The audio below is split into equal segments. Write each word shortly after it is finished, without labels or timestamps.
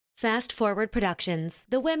Fast Forward Productions.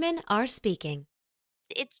 The women are speaking.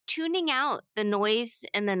 It's tuning out the noise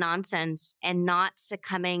and the nonsense and not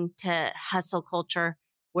succumbing to hustle culture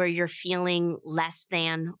where you're feeling less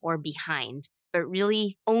than or behind, but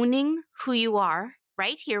really owning who you are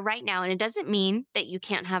right here, right now. And it doesn't mean that you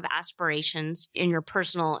can't have aspirations in your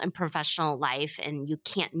personal and professional life and you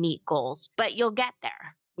can't meet goals, but you'll get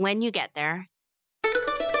there. When you get there,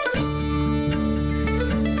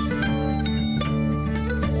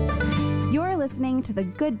 You're listening to the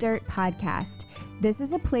Good Dirt Podcast. This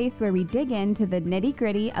is a place where we dig into the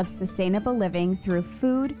nitty-gritty of sustainable living through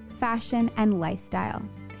food, fashion, and lifestyle.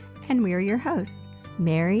 And we're your hosts,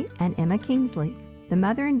 Mary and Emma Kingsley, the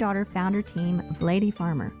mother and daughter founder team of Lady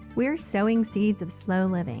Farmer. We're sowing seeds of slow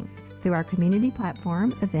living through our community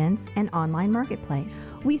platform, events, and online marketplace.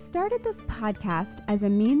 We started this podcast as a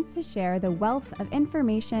means to share the wealth of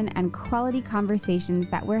information and quality conversations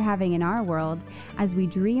that we're having in our world as we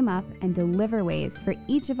dream up and deliver ways for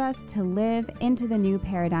each of us to live into the new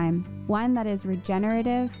paradigm, one that is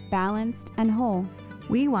regenerative, balanced, and whole.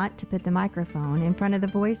 We want to put the microphone in front of the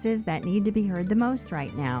voices that need to be heard the most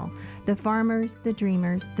right now, the farmers, the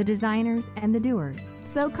dreamers, the designers, and the doers.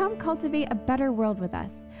 So come cultivate a better world with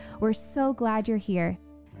us. We're so glad you're here.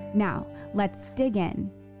 Now, let's dig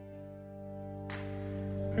in.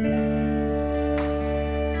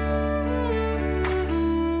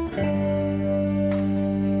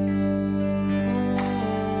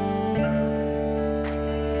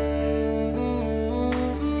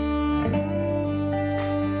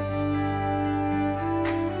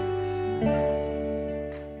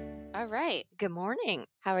 All right. good morning.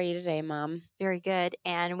 How are you today, Mom? Very good.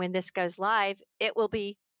 And when this goes live, it will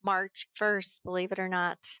be March 1st, believe it or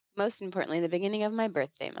not. Most importantly, the beginning of my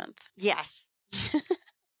birthday month. Yes.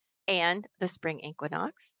 And the spring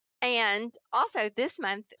equinox. And also this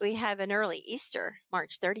month, we have an early Easter,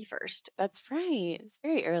 March 31st. That's right. It's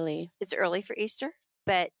very early. It's early for Easter,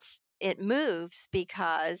 but it moves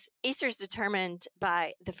because Easter is determined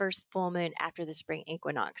by the first full moon after the spring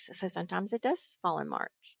equinox. So sometimes it does fall in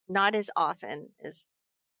March. Not as often as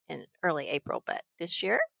in early April, but this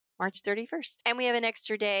year, March 31st. And we have an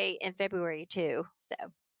extra day in February too.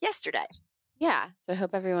 So yesterday. Yeah. So I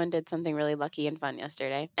hope everyone did something really lucky and fun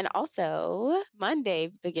yesterday. And also,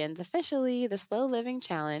 Monday begins officially the Slow Living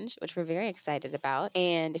Challenge, which we're very excited about.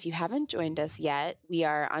 And if you haven't joined us yet, we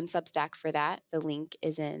are on Substack for that. The link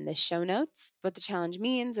is in the show notes. What the challenge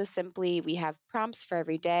means is simply we have prompts for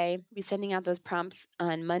every day. We'll be sending out those prompts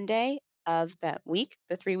on Monday of that week,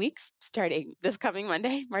 the 3 weeks, starting this coming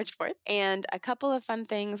Monday, March 4th. And a couple of fun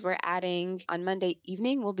things we're adding on Monday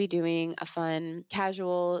evening. We'll be doing a fun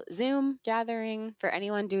casual Zoom gathering for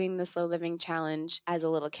anyone doing the Slow Living Challenge as a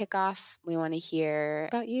little kickoff. We want to hear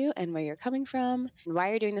about you and where you're coming from and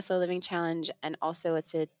why you're doing the Slow Living Challenge. And also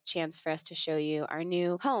it's a chance for us to show you our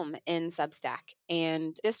new home in Substack.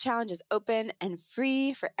 And this challenge is open and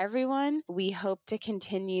free for everyone. We hope to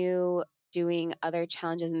continue doing other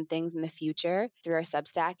challenges and things in the future through our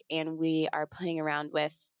Substack. And we are playing around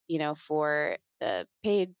with, for the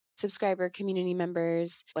paid subscriber community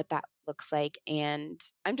members, what that looks like. And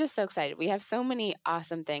I'm just so excited. We have so many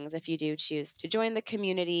awesome things. If you do choose to join the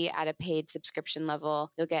community at a paid subscription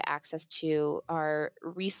level, you'll get access to our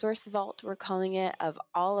resource vault, we're calling it, of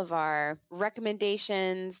all of our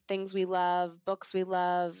recommendations, things we love, books we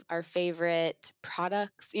love, our favorite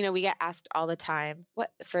products. We get asked all the time,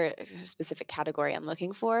 what for a specific category I'm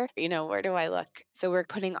looking for, where do I look? So we're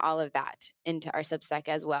putting all of that into our Substack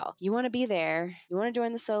as well. You want to be there. You want to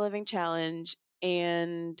join the Slow Living Challenge.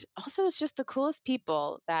 And also, it's just the coolest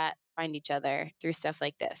people that find each other through stuff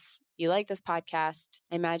like this. If you like this podcast,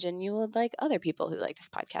 I imagine you would like other people who like this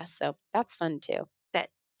podcast. So that's fun too. That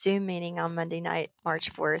Zoom meeting on Monday night,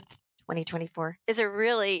 March 4th, 2024 is a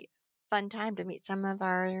really fun time to meet some of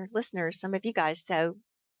our listeners, some of you guys. So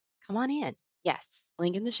come on in. Yes.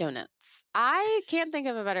 Link in the show notes. I can't think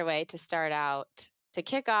of a better way to start out to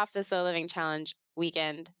kick off the Slow Living Challenge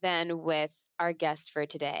weekend than with our guest for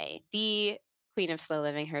today, the Queen of Slow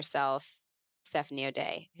Living herself, Stephanie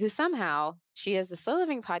O'Day, who somehow she has the Slow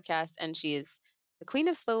Living podcast and she's the Queen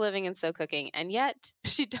of Slow Living and Slow Cooking. And yet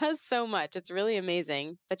she does so much. It's really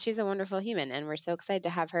amazing, but she's a wonderful human. And we're so excited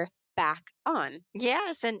to have her back on.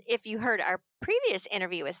 Yes. And if you heard our previous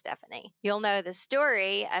interview with Stephanie, you'll know the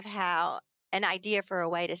story of how an idea for a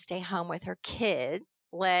way to stay home with her kids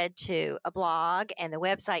led to a blog and the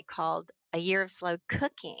website called A Year of Slow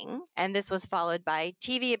Cooking. And this was followed by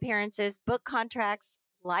TV appearances, book contracts,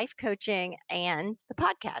 life coaching, and the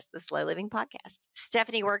podcast, the Slow Living Podcast.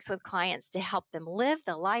 Stephanie works with clients to help them live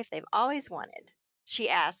the life they've always wanted. She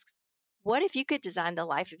asks, what if you could design the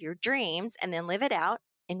life of your dreams and then live it out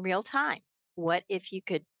in real time. What if you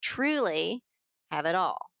could truly have it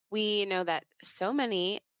all? We know that so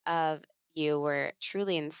many of you were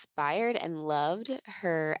truly inspired and loved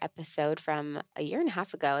her episode from a year and a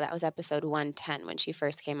half ago. That was episode 110 when she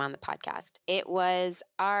first came on the podcast. It was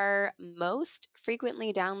our most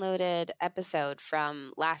frequently downloaded episode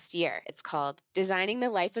from last year. It's called Designing the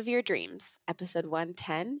Life of Your Dreams, episode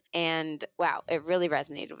 110. And wow, it really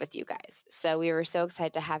resonated with you guys. So we were so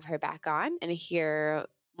excited to have her back on and hear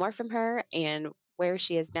more from her and where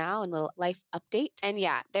she is now and a little life update. And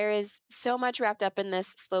yeah, there is so much wrapped up in this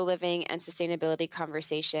slow living and sustainability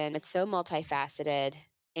conversation. It's so multifaceted.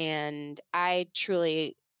 And I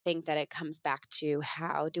truly think that it comes back to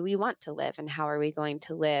how do we want to live and how are we going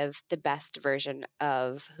to live the best version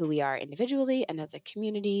of who we are individually and as a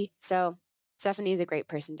community. So Stephanie is a great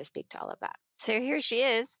person to speak to all of that. So here she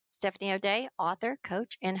is, Stephanie O'Day, author,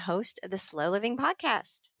 coach, and host of the Slow Living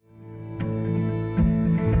Podcast.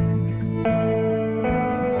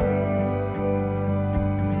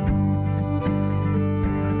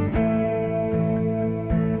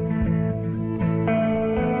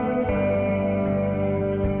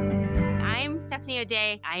 Stephanie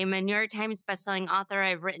O'Day. I am a New York Times bestselling author.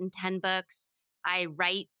 I've written 10 books. I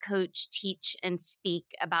write, coach, teach, and speak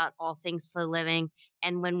about all things slow living.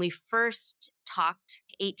 And when we first talked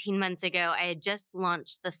 18 months ago, I had just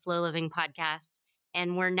launched the Slow Living Podcast.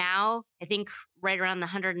 And we're now, I think, right around the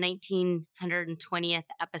 120th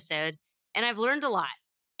episode. And I've learned a lot.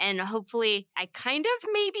 And hopefully I kind of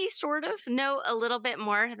maybe sort of know a little bit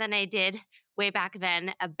more than I did way back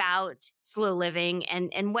then about slow living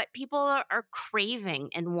and what people are craving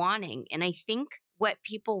and wanting. And I think what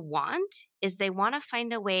people want is they want to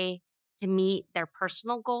find a way to meet their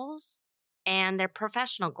personal goals and their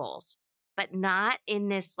professional goals, but not in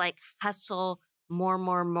this like hustle,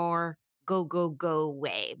 more, go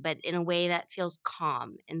way, but in a way that feels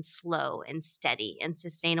calm and slow and steady and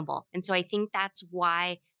sustainable. And so I think that's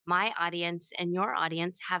why my audience and your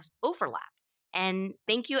audience have overlap. And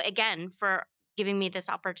thank you again for giving me this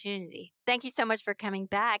opportunity. Thank you so much for coming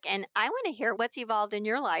back. And I want to hear what's evolved in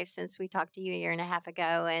your life since we talked to you a year and a half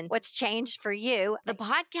ago and what's changed for you. The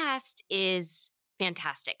podcast is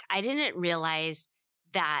fantastic. I didn't realize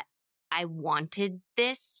that I wanted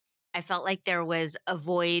this. I felt like there was a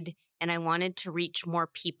void and I wanted to reach more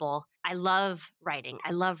people. I love writing,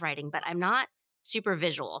 but I'm not super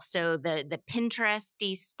visual. So the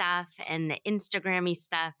Pinteresty stuff and the Instagrammy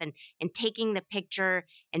stuff and taking the picture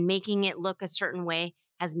and making it look a certain way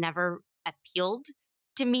has never appealed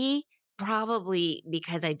to me, probably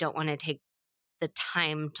because I don't want to take the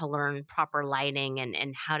time to learn proper lighting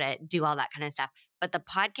and how to do all that kind of stuff. But the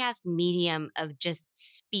podcast medium of just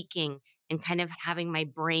speaking and kind of having my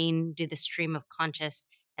brain do the stream of conscious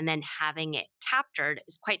and then having it captured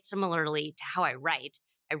is quite similarly to how I write.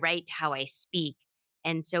 I write how I speak.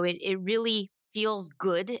 And so it really feels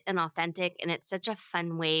good and authentic. And it's such a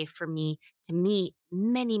fun way for me to meet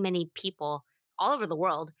many, many people all over the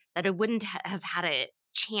world that I wouldn't have had a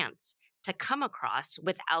chance to come across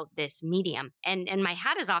without this medium. And my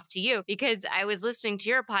hat is off to you because I was listening to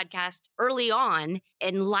your podcast early on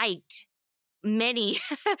and liked many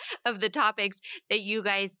of the topics that you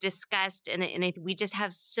guys discussed. And we just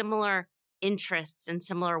have similar interests and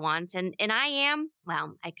similar wants. And I am,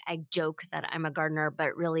 well, I joke that I'm a gardener,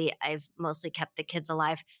 but really I've mostly kept the kids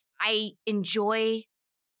alive. I enjoy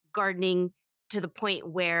gardening to the point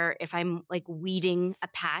where if I'm like weeding a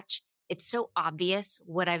patch, it's so obvious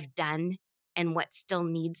what I've done and what still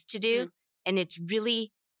needs to do. And it's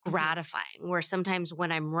really gratifying where sometimes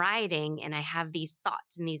when I'm writing and I have these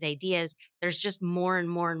thoughts and these ideas, there's just more and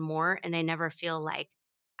more and more. And I never feel like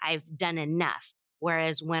I've done enough.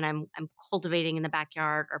 Whereas when I'm cultivating in the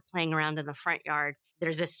backyard or playing around in the front yard,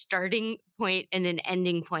 there's a starting point and an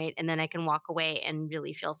ending point, and then I can walk away and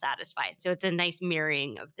really feel satisfied. So it's a nice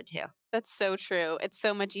mirroring of the two. That's so true. It's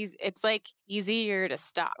so much easier. It's like easier to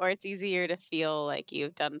stop, or it's easier to feel like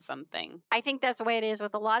you've done something. I think that's the way it is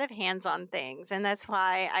with a lot of hands-on things. And that's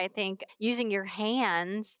why I think using your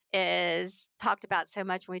hands is talked about so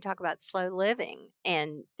much when we talk about slow living.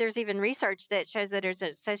 And there's even research that shows that there's an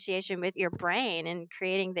association with your brain and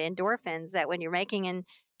creating the endorphins that when you're making and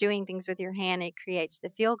doing things with your hand, it creates the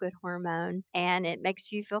feel-good hormone and it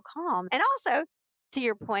makes you feel calm. And also, to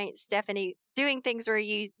your point, Stephanie, doing things where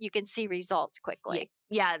you can see results quickly.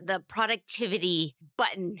 Yeah, the productivity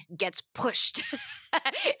button gets pushed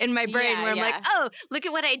in my brain where I'm like, oh, look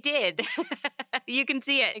at what I did. You can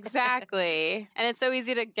see it. Exactly. And it's so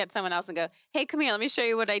easy to get someone else and go, hey, come here, let me show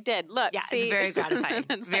you what I did. Look, see? It's very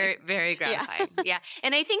gratifying. Very gratifying. Yeah.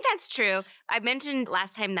 And I think that's true. I mentioned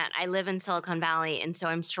last time that I live in Silicon Valley, and so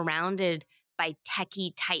I'm surrounded by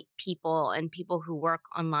techie type people and people who work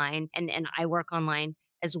online, and I work online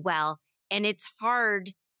as well. And it's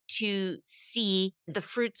hard to see the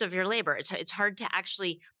fruits of your labor. It's hard to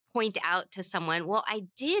actually point out to someone, well, I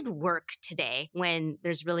did work today, when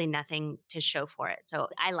there's really nothing to show for it. So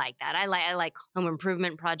I like that. I like home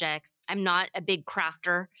improvement projects. I'm not a big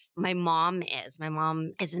crafter. My mom is. My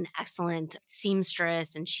mom is an excellent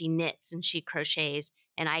seamstress, and she knits and she crochets.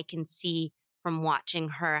 And I can see from watching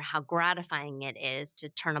her how gratifying it is to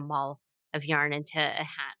turn a ball of yarn into a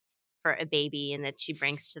hat for a baby, and that she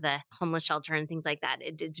brings to the homeless shelter and things like that.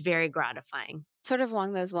 It's very gratifying. Sort of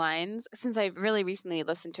along those lines, since I really recently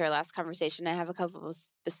listened to our last conversation, I have a couple of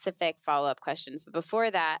specific follow-up questions. But before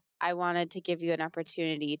that, I wanted to give you an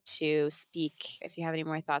opportunity to speak, if you have any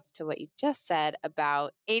more thoughts to what you just said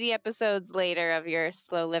about 80 episodes later of your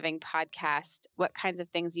Slow Living podcast, what kinds of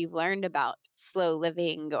things you've learned about slow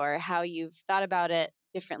living, or how you've thought about it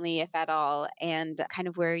differently, if at all, and kind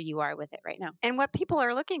of where you are with it right now. And what people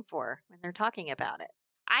are looking for when they're talking about it.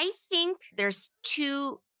 I think there's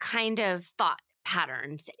two kind of thought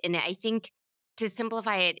patterns. And I think, to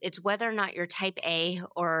simplify it, it's whether or not you're type A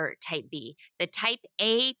or type B. The type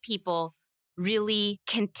A people really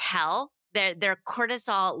can tell that their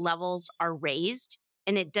cortisol levels are raised,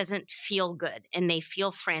 and it doesn't feel good, and they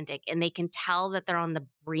feel frantic, and they can tell that they're on the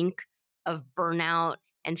brink of burnout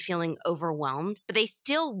and feeling overwhelmed, but they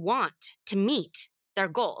still want to meet their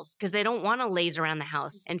goals because they don't want to laze around the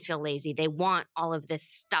house and feel lazy. They want all of this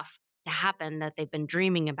stuff to happen that they've been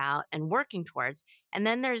dreaming about and working towards. And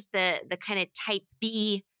then there's the kind of type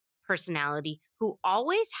B personality who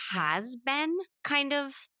always has been kind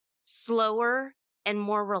of slower and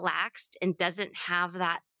more relaxed and doesn't have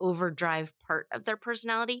that overdrive part of their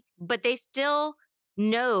personality, but they still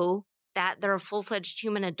know that they're a full-fledged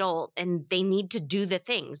human adult and they need to do the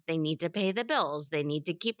things. They need to pay the bills. They need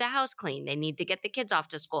to keep the house clean. They need to get the kids off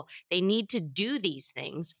to school. They need to do these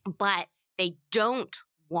things, but they don't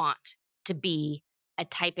want to be a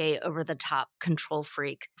type A over-the-top control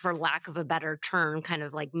freak, for lack of a better term, kind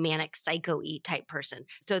of like manic psycho-y type person.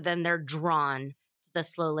 So then they're drawn to the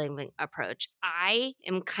slow living approach. I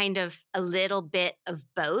am kind of a little bit of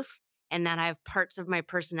both, and that I have parts of my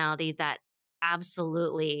personality that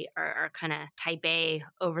absolutely are kind of type A,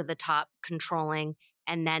 over the top, controlling.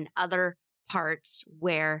 And then other parts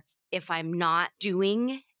where if I'm not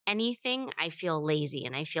doing anything, I feel lazy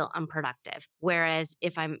and I feel unproductive. Whereas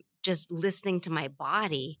if I'm just listening to my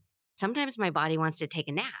body, sometimes my body wants to take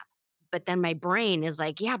a nap, but then my brain is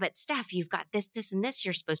like, yeah, but Steph, you've got this, and this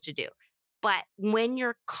you're supposed to do. But when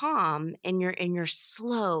you're calm and you're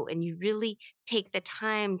slow and you really take the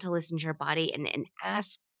time to listen to your body and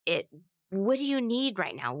ask it, what do you need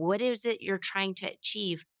right now? What is it you're trying to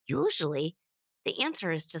achieve? Usually the answer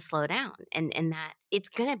is to slow down and that it's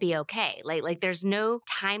going to be okay. Like there's no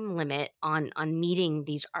time limit on meeting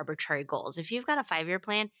these arbitrary goals. If you've got a 5-year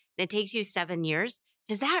plan and it takes you 7 years,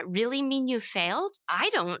 does that really mean you failed? I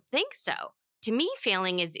don't think so. To me,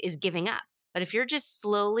 failing is giving up. But if you're just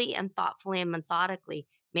slowly and thoughtfully and methodically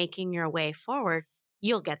making your way forward,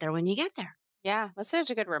 you'll get there when you get there. Yeah, that's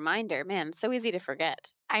such a good reminder. Man, so easy to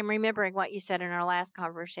forget. I'm remembering what you said in our last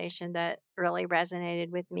conversation that really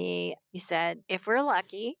resonated with me. You said, if we're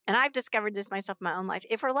lucky, and I've discovered this myself in my own life,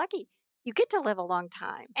 if we're lucky, you get to live a long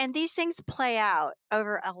time. And these things play out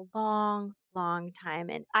over a long, long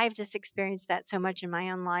time. And I've just experienced that so much in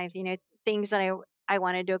my own life, things that I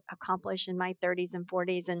wanted to accomplish in my 30s and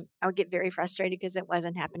 40s. And I would get very frustrated because it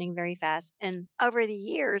wasn't happening very fast. And over the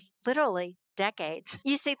years, literally decades,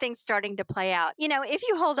 you see things starting to play out. If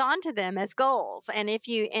you hold on to them as goals and if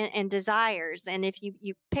you, and desires, and if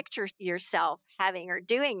you picture yourself having or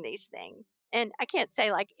doing these things. And I can't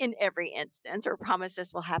say like in every instance or promise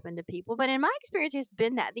this will happen to people, but in my experience, it's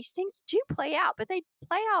been that these things do play out, but they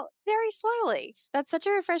play out very slowly. That's such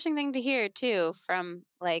a refreshing thing to hear too, from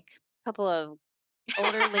like a couple of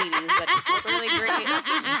older ladies that just look really great.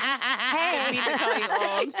 Hey, I need to call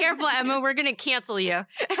you old. Careful, Emma. We're going to cancel you.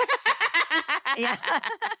 Yeah.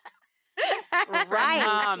 Right.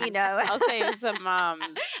 Moms. I'll say some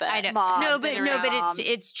moms. I know. Moms No, but moms.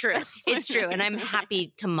 it's true. It's true. And I'm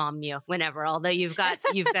happy to mom you whenever, although you've got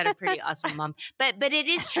a pretty awesome mom. But it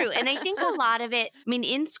is true. And I think a lot of it,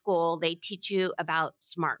 in school, they teach you about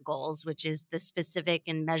SMART goals, which is the specific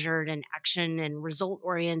and measured and action and result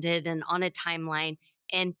oriented and on a timeline.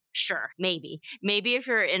 And sure, maybe if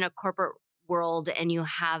you're in a corporate world and you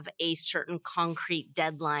have a certain concrete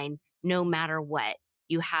deadline, no matter what,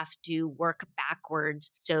 you have to work backwards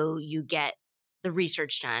so you get the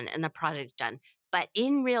research done and the project done. But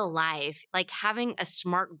in real life, like having a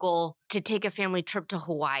SMART goal to take a family trip to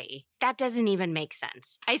Hawaii, that doesn't even make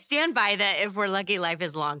sense. I stand by that. If we're lucky, life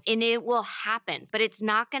is long, and it will happen, but it's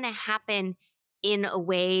not going to happen in a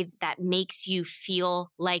way that makes you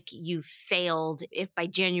feel like you failed if by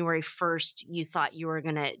January 1st you thought you were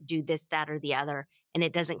going to do this, that, or the other, and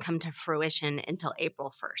it doesn't come to fruition until April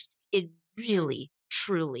 1st. It really,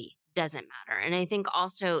 truly doesn't matter. And I think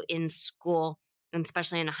also in school, and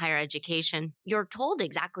especially in higher education, you're told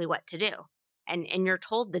exactly what to do. And you're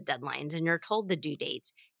told the deadlines and you're told the due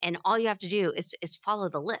dates. And all you have to do is follow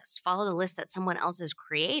the list that someone else has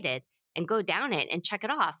created and go down it and check it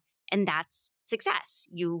off. And that's success.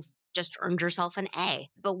 You've just earned yourself an A.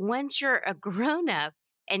 But once you're a grown up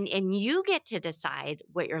and you get to decide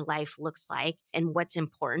what your life looks like and what's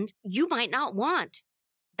important, you might not want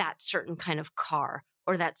that certain kind of car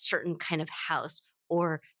or that certain kind of house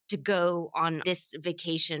or to go on this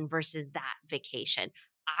vacation versus that vacation.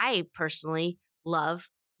 I personally love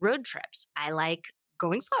road trips. I like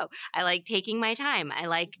going slow. I like taking my time. I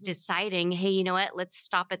like deciding, hey, you know what? Let's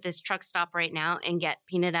stop at this truck stop right now and get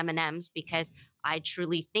peanut M&Ms because I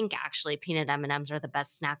truly think actually peanut M&Ms are the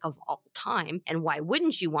best snack of all time. And why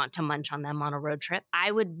wouldn't you want to munch on them on a road trip?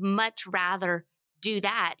 I would much rather do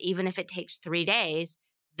that, even if it takes 3 days,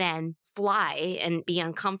 than fly and be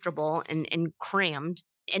uncomfortable and crammed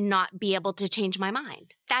and not be able to change my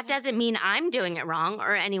mind. That doesn't mean I'm doing it wrong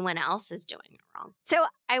or anyone else is doing it wrong. So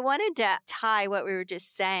I wanted to tie what we were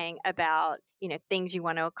just saying about, things you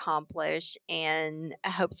want to accomplish and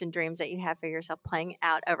hopes and dreams that you have for yourself playing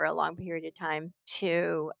out over a long period of time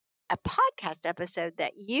to a podcast episode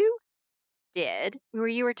that you did where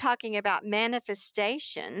you were talking about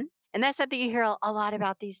manifestation. And that's something you hear a lot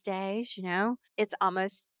about these days. It's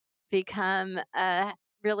almost become a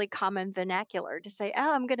really common vernacular to say,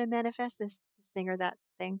 oh, I'm going to manifest this thing or that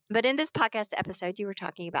thing. But in this podcast episode, you were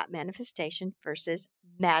talking about manifestation versus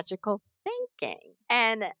magical thinking.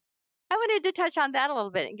 And I wanted to touch on that a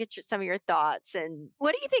little bit and get some of your thoughts. And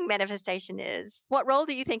what do you think manifestation is? What role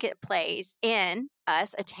do you think it plays in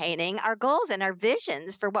us attaining our goals and our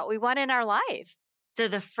visions for what we want in our life? So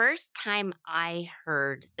the first time I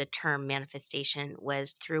heard the term manifestation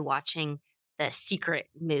was through watching the Secret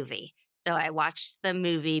movie. So I watched the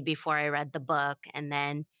movie before I read the book, and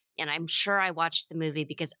I'm sure I watched the movie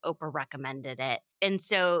because Oprah recommended it. And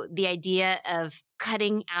so the idea of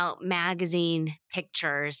cutting out magazine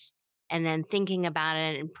pictures and then thinking about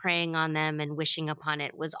it and praying on them and wishing upon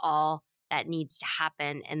it was all that needs to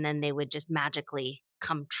happen. And then they would just magically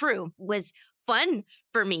come true was fun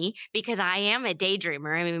for me because I am a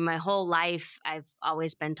daydreamer. I mean, my whole life, I've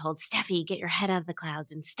always been told, Steffi, get your head out of the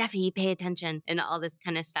clouds, and Steffi, pay attention, and all this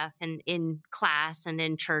kind of stuff. And in class and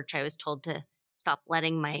in church, I was told to stop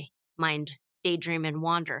letting my mind daydream and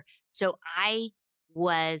wander. So I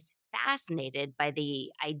was fascinated by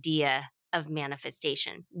the idea of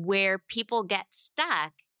manifestation. Where people get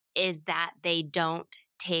stuck is that they don't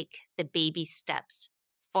take the baby steps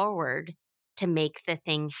forward to make the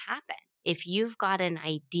thing happen. If you've got an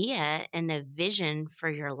idea and a vision for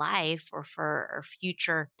your life or for a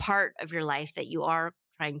future part of your life that you are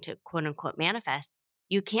trying to quote unquote manifest,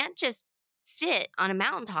 you can't just sit on a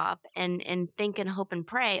mountaintop and think and hope and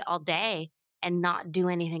pray all day and not do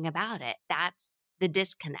anything about it. That's the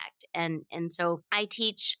disconnect. And so I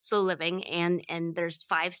teach slow living and there's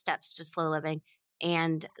 5 steps to slow living.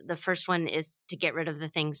 And the first one is to get rid of the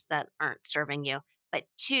things that aren't serving you. But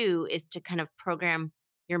 2 is to kind of program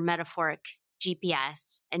your metaphoric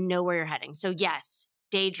GPS and know where you're heading. So yes,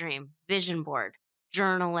 daydream, vision board,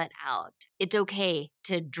 journal it out. It's okay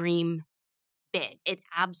to dream big. It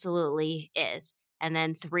absolutely is. And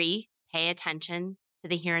then 3, pay attention to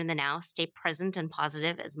the here and the now. Stay present and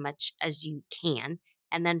positive as much as you can.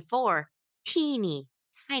 And then 4, teeny,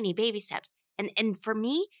 tiny baby steps. And for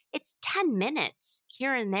me, it's 10 minutes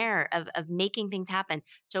here and there of making things happen.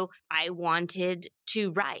 So I wanted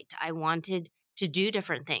to write. I wanted to do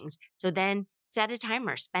different things. So then set a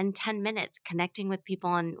timer, spend 10 minutes connecting with people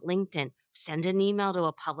on LinkedIn, send an email to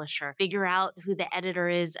a publisher, figure out who the editor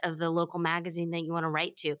is of the local magazine that you want to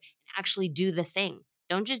write to, and actually do the thing.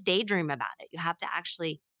 Don't just daydream about it. You have to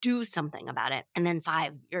actually do something about it. And then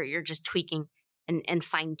 5, you're just tweaking and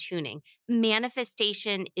fine tuning.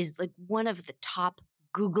 Manifestation is like one of the top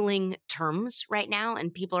Googling terms right now.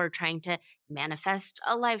 And people are trying to manifest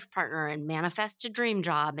a life partner and manifest a dream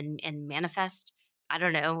job and manifest, I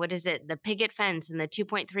don't know, what is it? The picket fence and the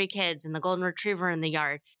 2.3 kids and the golden retriever in the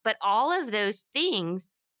yard. But all of those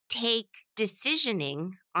things take decisioning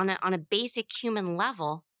on a basic human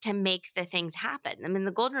level to make the things happen. I mean,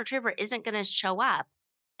 the golden retriever isn't going to show up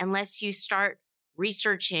unless you start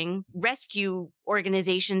researching rescue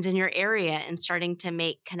organizations in your area and starting to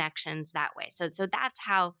make connections that way. So that's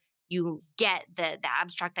how you get the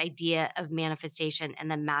abstract idea of manifestation and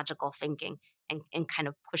the magical thinking and kind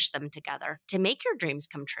of push them together to make your dreams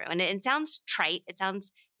come true. And it sounds trite. It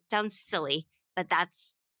sounds silly, but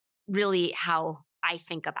that's really how I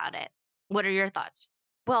think about it. What are your thoughts?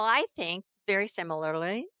 Well, I think very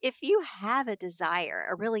similarly, if you have a desire,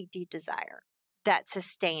 a really deep desire that's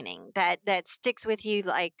sustaining, that sticks with you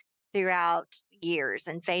like throughout years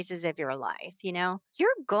and phases of your life,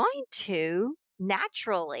 you're going to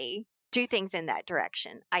naturally do things in that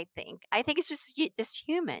direction. I think it's just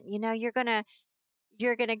human, you're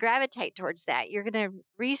going to gravitate towards that. You're going to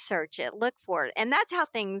research it, look for it. And that's how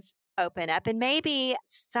things open up. And maybe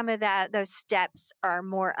some of those steps are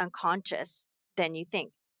more unconscious than you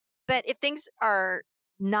think. But if things are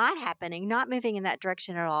not happening, not moving in that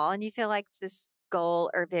direction at all, and you feel like this goal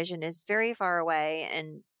or vision is very far away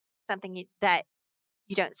and something that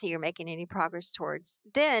you don't see you're making any progress towards,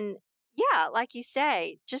 then yeah, like you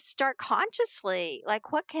say, just start consciously.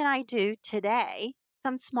 Like, what can I do today?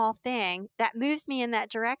 Some small thing that moves me in that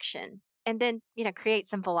direction. And then, create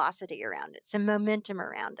some velocity around it, some momentum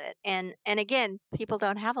around it. And again, people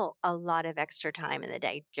don't have a lot of extra time in the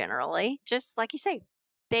day generally. Just like you say,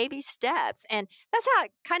 baby steps. And that's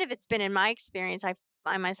how it's been in my experience. I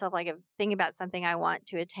find myself like thinking about something I want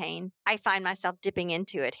to attain. I find myself dipping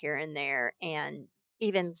into it here and there, and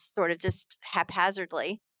even sort of just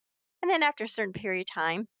haphazardly. And then after a certain period of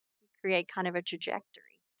time, you create kind of a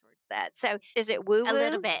trajectory towards that. So is it woo-woo? A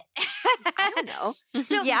little bit. I don't know.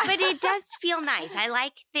 So, yeah. But it does feel nice. I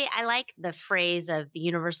like the phrase of the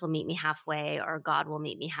universe will meet me halfway or God will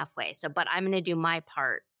meet me halfway. So, but I'm going to do my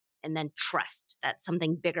part and then trust that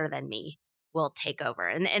something bigger than me will take over.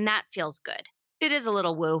 And that feels good. It is a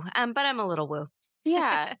little woo, but I'm a little woo.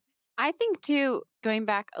 Yeah. I think too, going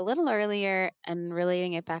back a little earlier and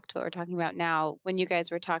relating it back to what we're talking about now, when you guys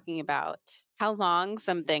were talking about how long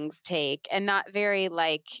some things take, and not very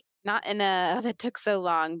not in a, oh, that took so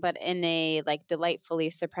long, but in a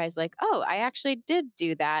delightfully surprised, oh, I actually did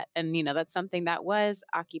do that. And, that's something that was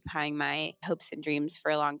occupying my hopes and dreams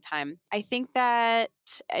for a long time. I think that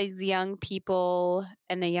as young people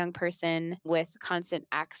and a young person with constant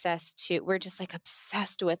access to, we're just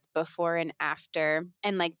obsessed with before and after,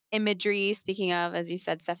 and imagery, speaking of, as you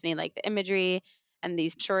said, Stephanie, the imagery and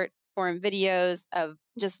these short form videos of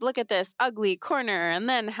just look at this ugly corner and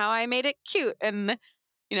then how I made it cute. And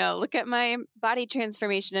look at my body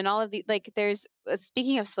transformation and all of the, there's,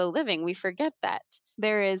 speaking of slow living, we forget that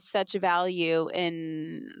there is such value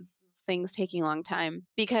in things taking a long time,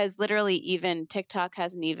 because literally even TikTok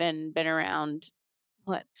hasn't even been around,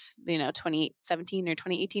 2017 or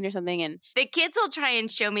 2018 or something. And the kids will try and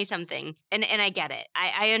show me something and I get it.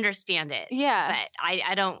 I understand it. Yeah. But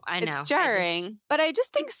I know. It's jarring. But I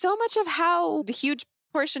just think so much of how the huge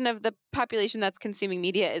portion of the population that's consuming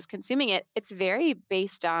media is consuming it, it's very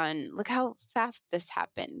based on, look how fast this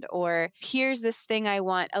happened, or here's this thing I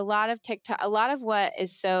want. A lot of TikTok, a lot of what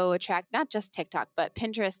is so attractive, not just TikTok, but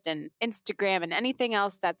Pinterest and Instagram and anything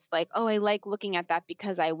else that's oh, I like looking at that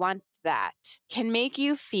because I want that, can make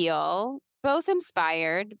you feel both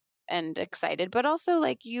inspired and excited, but also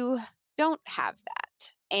you don't have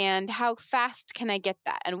that. And how fast can I get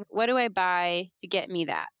that? And what do I buy to get me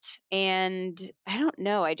that? And I don't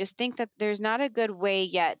know. I just think that there's not a good way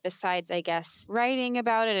yet, besides, I guess, writing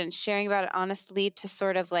about it and sharing about it honestly, to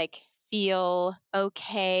sort of feel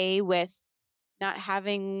okay with not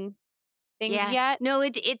having things yet. No,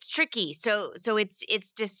 it's tricky. So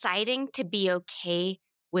it's deciding to be okay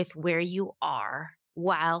with where you are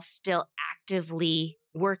while still actively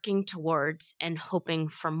working towards and hoping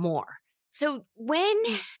for more. So when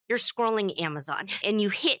you're scrolling Amazon and you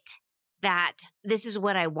hit that this is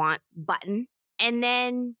what I want button, and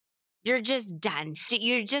then you're just done.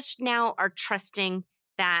 You just now are trusting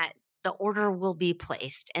that the order will be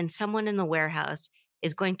placed and someone in the warehouse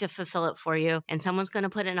is going to fulfill it for you, and someone's going to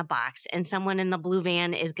put it in a box, and someone in the blue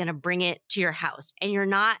van is going to bring it to your house. And you're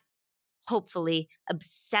not, hopefully,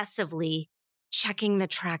 obsessively checking the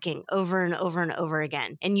tracking over and over and over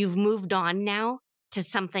again. And you've moved on now to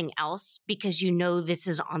something else because you know this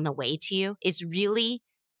is on the way to you, is really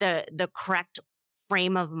the correct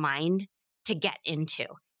frame of mind to get into.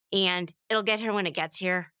 And it'll get here when it gets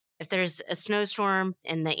here. If there's a snowstorm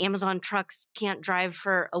and the Amazon trucks can't drive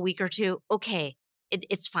for a week or two, okay,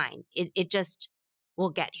 it's fine. It just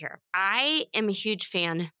will get here. I am a huge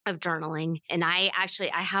fan of journaling, and I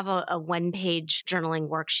have a one-page journaling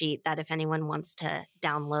worksheet that if anyone wants to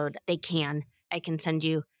download, they can. I can send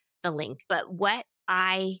you the link. But what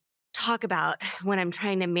I talk about when I'm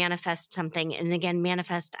trying to manifest something. And again,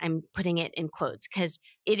 manifest, I'm putting it in quotes because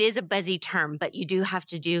it is a buzzy term, but you do have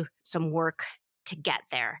to do some work to get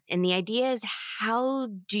there. And the idea is, how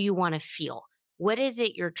do you want to feel? What is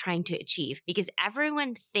it you're trying to achieve? Because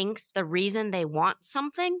everyone thinks the reason they want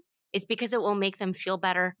something is because it will make them feel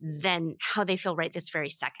better than how they feel right this very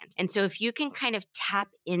second. And so if you can kind of tap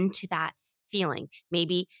into that feeling,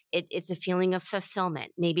 maybe it's a feeling of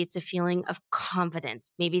fulfillment. Maybe it's a feeling of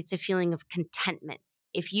confidence. Maybe it's a feeling of contentment.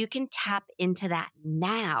 If you can tap into that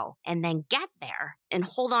now and then get there and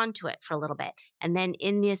hold on to it for a little bit. And then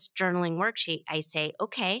in this journaling worksheet, I say,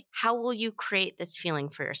 okay, how will you create this feeling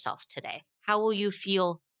for yourself today? How will you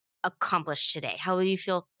feel accomplished today? How will you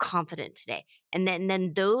feel confident today? And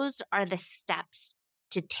then those are the steps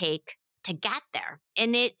to take to get there.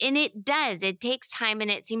 And it does. It takes time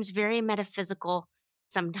and it seems very metaphysical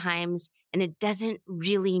sometimes, and it doesn't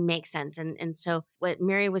really make sense. And so what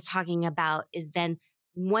Mary was talking about is then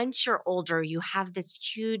once you're older, you have this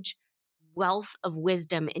huge wealth of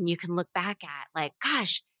wisdom and you can look back at like,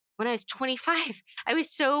 gosh, when I was 25, I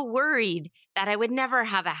was so worried that I would never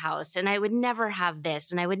have a house and I would never have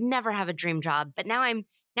this and I would never have a dream job. But now I'm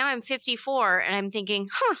 54 and I'm thinking,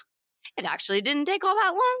 it actually didn't take all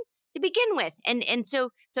that long to begin with. And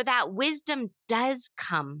so that wisdom does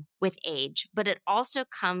come with age, but it also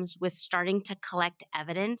comes with starting to collect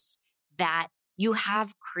evidence that you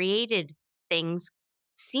have created things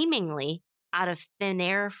seemingly out of thin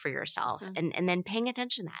air for yourself, and then paying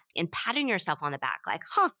attention to that and patting yourself on the back like,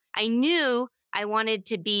 I knew I wanted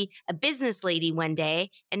to be a business lady one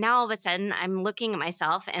day. And now all of a sudden I'm looking at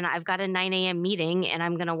myself and I've got a 9 a.m. meeting and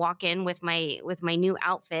I'm going to walk in with my new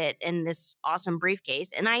outfit and this awesome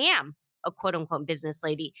briefcase. And I am a quote unquote business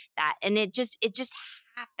lady and it just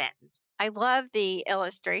happened. I love the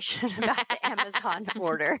illustration about the Amazon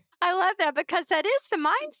order. I love that because that is the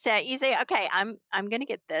mindset. You say, okay, I'm going to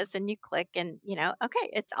get this, and you click and, okay,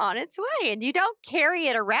 it's on its way. And you don't carry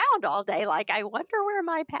it around all day like, I wonder where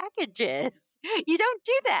my package is. You don't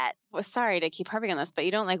do that. Well, sorry to keep harping on this, but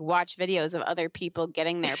you don't watch videos of other people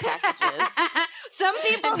getting their packages. Some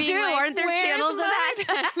people do. Aren't there channels of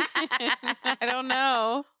that? I don't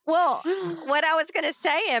know. Well, what I was going to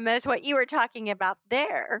say, Emma, is what you were talking about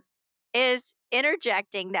there is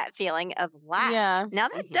interjecting that feeling of lack. Yeah. Now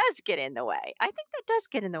that does get in the way. I think that does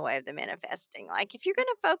get in the way of the manifesting. Like if you're going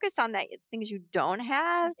to focus on that, it's things you don't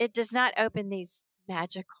have. It does not open these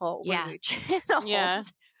magical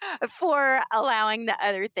channels for allowing the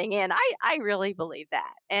other thing in. I really believe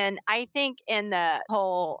that. And I think in the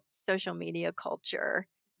whole social media culture,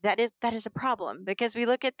 that is a problem because we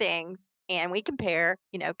look at things and we compare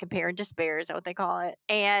and despair is what they call it.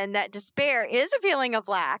 And that despair is a feeling of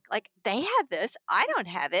lack. Like they have this, I don't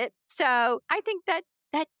have it. So I think that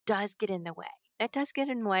does get in the way. That does get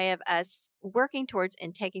in the way of us working towards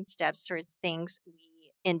and taking steps towards things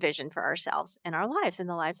we envision for ourselves and our lives and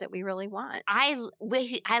the lives that we really want. I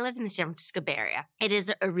live in the San Francisco Bay Area. It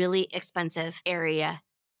is a really expensive area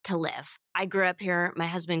to live. I grew up here. My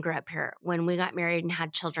husband grew up here. When we got married and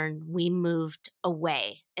had children, we moved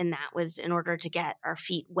away. And that was in order to get our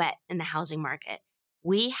feet wet in the housing market.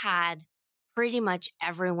 We had pretty much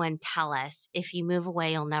everyone tell us, if you move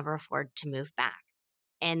away, you'll never afford to move back.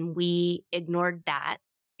 And we ignored that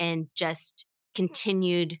and just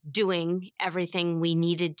continued doing everything we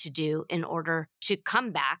needed to do in order to come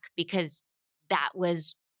back, because that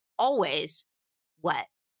was always what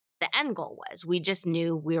the end goal was. We just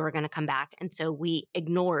knew we were going to come back. And so we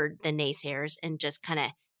ignored the naysayers and just kind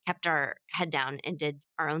of kept our head down and did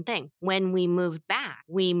our own thing. When we moved back,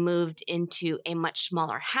 we moved into a much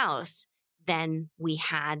smaller house than we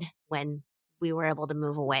had when we were able to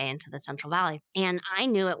move away into the Central Valley. And I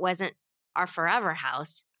knew it wasn't our forever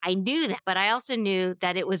house. I knew that, but I also knew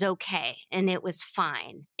that it was okay and it was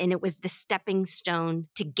fine. And it was the stepping stone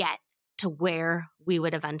to get to where we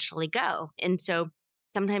would eventually go. And so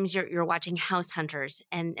sometimes you're watching House Hunters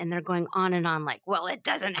and they're going on and on like, well, it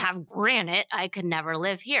doesn't have granite. I could never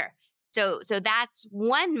live here. So that's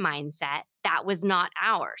one mindset that was not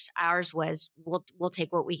ours. Ours was, we'll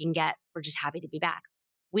take what we can get. We're just happy to be back.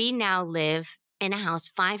 We now live in a house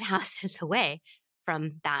 5 houses away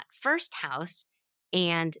from that first house.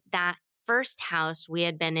 And that first house we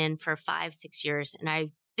had been in for 5-6 years. And I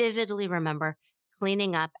vividly remember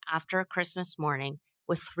cleaning up after a Christmas morning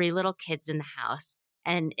with 3 little kids in the house.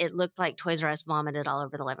 And it looked like Toys R Us vomited all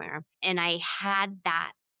over the living room. And I had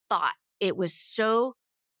that thought. It was so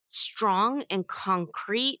strong and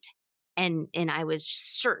concrete. And I was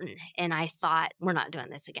certain. And I thought, we're not doing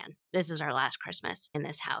this again. This is our last Christmas in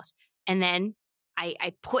this house. And then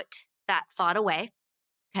I put that thought away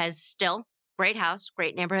because still great house,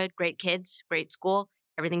 great neighborhood, great kids, great school.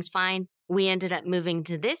 Everything's fine. We ended up moving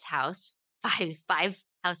to this house, five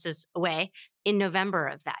houses away, in November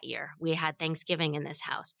of that year. We had Thanksgiving in this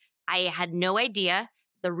house. I had no idea.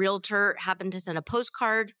 The realtor happened to send a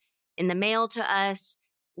postcard in the mail to us.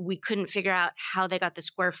 We couldn't figure out how they got the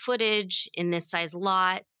square footage in this size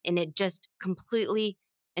lot. And it just completely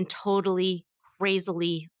and totally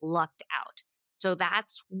crazily lucked out. So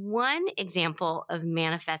that's one example of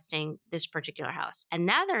manifesting this particular house.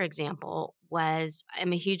 Another example was,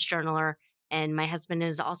 I'm a huge journaler and my husband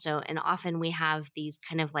is also, and often we have these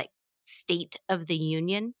kind of like State of the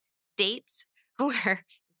Union dates where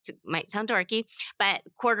it might sound dorky, but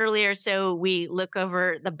quarterly or so, we look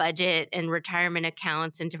over the budget and retirement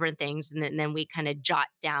accounts and different things. And then we kind of jot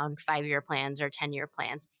down 5-year plans or 10-year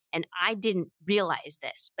plans. And I didn't realize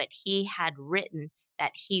this, but he had written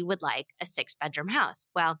that he would like a 6-bedroom house.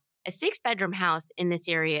 Well, a 6-bedroom house in this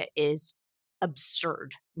area is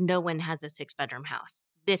absurd. No one has a 6-bedroom house.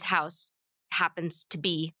 This house happens to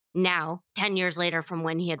be now 10 years later from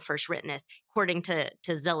when he had first written this, according to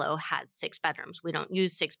Zillow, has 6 bedrooms. We don't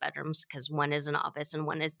use 6 bedrooms because one is an office and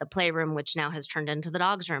one is the playroom, which now has turned into the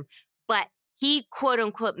dog's room. But he, quote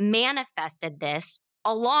unquote, manifested this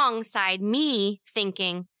alongside me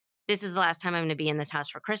thinking, this is the last time I'm going to be in this house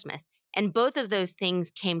for Christmas. And both of those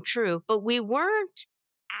things came true, but we weren't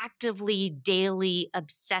actively daily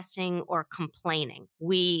obsessing or complaining.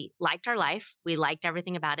 We liked our life. We liked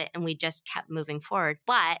everything about it. And we just kept moving forward.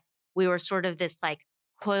 But we were sort of this like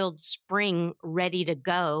coiled spring ready to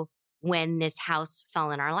go when this house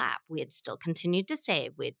fell in our lap. We had still continued to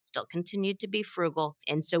save. We had still continued to be frugal.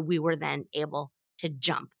 And so we were then able to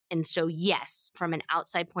jump. And so, yes, from an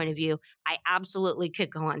outside point of view, I absolutely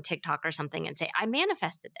could go on TikTok or something and say, I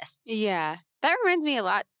manifested this. Yeah. That reminds me a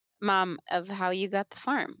lot, Mom, of how you got the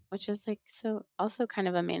farm, which is like so also kind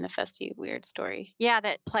of a manifesty weird story. Yeah,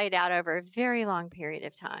 that played out over a very long period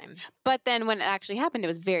of time. But then when it actually happened, it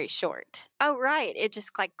was very short. Oh, right. It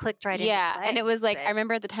just like clicked right into place. And it was like, but I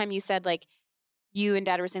remember at the time you said like, you and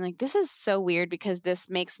Dad were saying like, this is so weird because this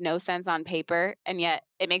makes no sense on paper. And yet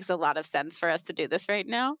it makes a lot of sense for us to do this right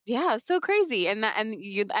now. Yeah, it's so crazy. And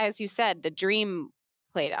you, as you said, the dream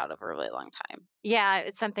played out over a really long time. Yeah,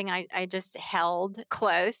 it's something I just held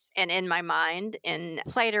close and in my mind and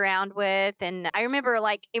played around with. And I remember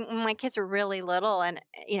like when my kids were really little and,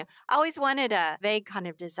 I always wanted a vague kind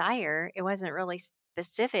of desire. It wasn't really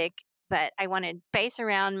specific, but I wanted space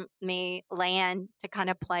around me, land to kind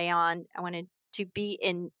of play on. I wanted to be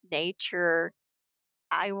in nature.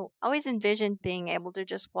 I always envisioned being able to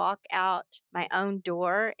just walk out my own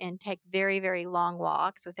door and take very, very long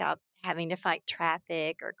walks without having to fight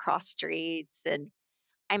traffic or cross streets. And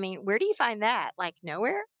I mean, where do you find that? Like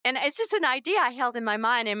nowhere. And it's just an idea I held in my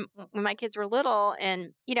mind. And when my kids were little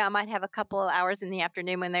and, I might have a couple of hours in the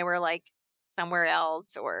afternoon when they were like somewhere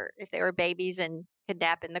else, or if they were babies and could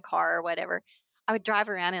nap in the car or whatever, I would drive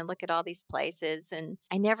around and look at all these places. And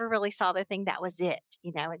I never really saw the thing that was it.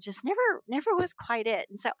 It just never was quite it.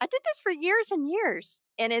 And so I did this for years and years.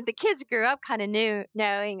 And the kids grew up kind of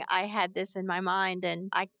knowing I had this in my mind. And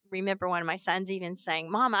I remember one of my sons even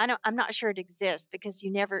saying, Mom, I'm not sure it exists because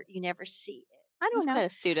you never see it. I don't know. That's kind of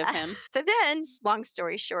astute of him. So then, long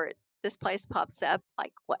story short, this place pops up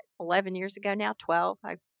like 11 years ago now, 12,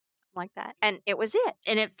 like that. And it was it.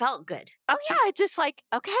 And it felt good. Oh yeah. It just like,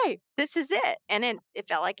 okay, this is it. And it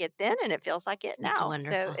felt like it then and it feels like it now. It's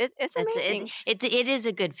wonderful. So it's amazing. It is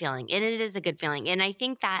a good feeling. And it is a good feeling. And I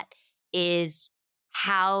think that is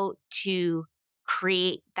how to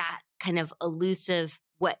create that kind of elusive,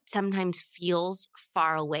 what sometimes feels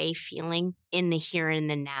far away feeling in the here and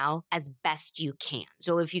the now as best you can.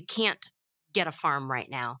 So if you can't get a farm right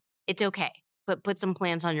now, it's okay. But put some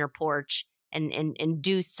plants on your porch and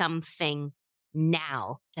do something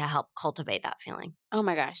now to help cultivate that feeling. Oh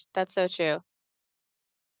my gosh, that's so true.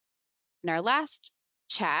 In our last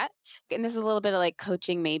chat, and this is a little bit of like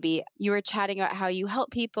coaching maybe, you were chatting about how you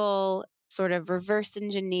help people sort of reverse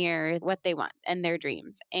engineer what they want and their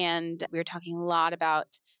dreams. And we were talking a lot about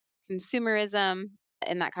consumerism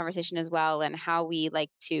in that conversation as well, and how we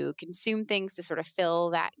like to consume things to sort of fill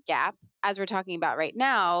that gap. As we're talking about right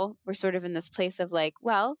now, we're sort of in this place of like,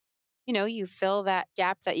 well, you fill that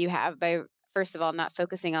gap that you have by, first of all, not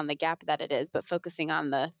focusing on the gap that it is, but focusing on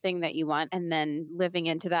the thing that you want and then living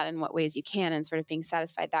into that in what ways you can and sort of being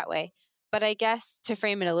satisfied that way. But I guess to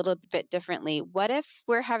frame it a little bit differently, what if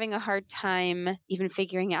we're having a hard time even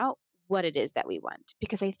figuring out what it is that we want?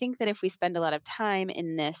 Because I think that if we spend a lot of time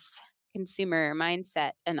in this consumer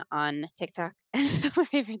mindset and on TikTok, my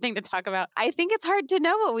favorite thing to talk about, I think it's hard to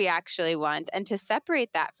know what we actually want and to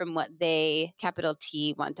separate that from what they, capital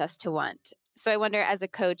T, want us to want. So I wonder, as a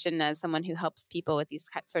coach and as someone who helps people with these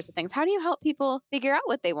sorts of things, how do you help people figure out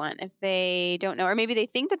what they want if they don't know? Or maybe they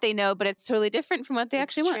think that they know, but it's totally different from what they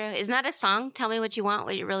actually want. True. Isn't that a song? Tell me what you want,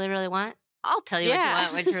 what you really, really want. I'll tell you what you Yeah.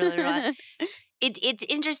 want, what you really, really want. It's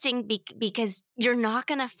interesting because you're not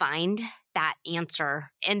going to find that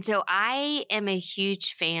answer. And so I am a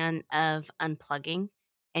huge fan of unplugging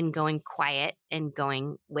and going quiet and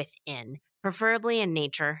going within, preferably in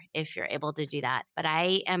nature if you're able to do that. But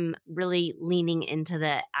I am really leaning into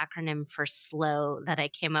the acronym for SLOW that I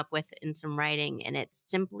came up with in some writing, and it's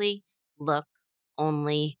simply look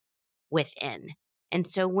only within. And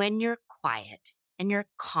so when you're quiet and you're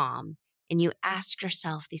calm and you ask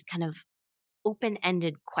yourself these kind of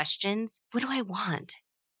open-ended questions, what do I want?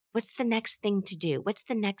 What's the next thing to do? What's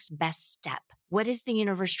the next best step? What is the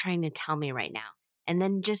universe trying to tell me right now? And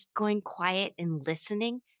then just going quiet and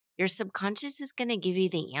listening, your subconscious is going to give you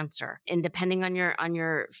the answer. And depending on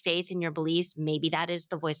your faith and your beliefs, maybe that is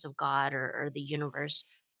the voice of God or the universe.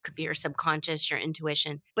 Could be your subconscious, your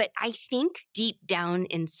intuition. But I think deep down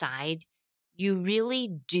inside, you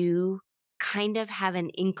really do kind of have an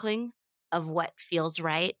inkling of what feels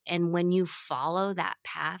right. And when you follow that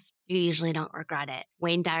path, you usually don't regret it.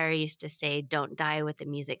 Wayne Dyer used to say, don't die with the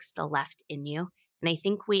music still left in you. And I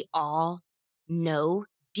think we all know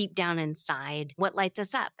deep down inside what lights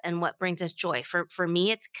us up and what brings us joy. For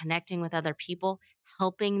me, it's connecting with other people,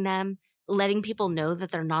 helping them, letting people know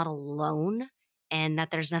that they're not alone and that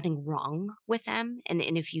there's nothing wrong with them. And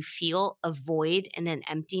if you feel a void and an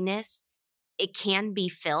emptiness, it can be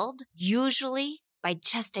filled usually by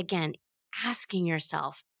just, again, asking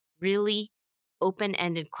yourself really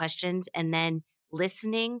open-ended questions and then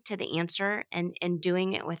listening to the answer and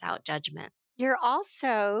doing it without judgment. You're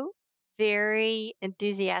also very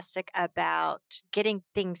enthusiastic about getting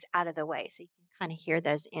things out of the way so you can kind of hear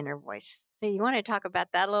those inner voices. So you want to talk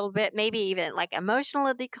about that a little bit, maybe even like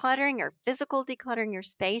emotional decluttering or physical decluttering your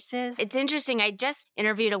spaces? It's interesting. I just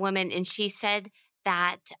interviewed a woman and she said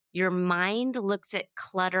that your mind looks at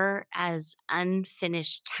clutter as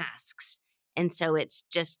unfinished tasks. And so it's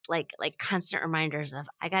just like constant reminders of,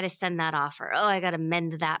 I got to send that off, or, oh, I got to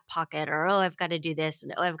mend that pocket, or, oh, I've got to do this,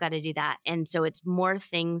 and oh, I've got to do that. And so it's more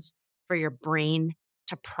things for your brain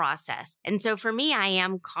to process. And so for me, I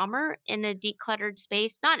am calmer in a decluttered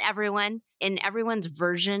space. Not everyone, and everyone's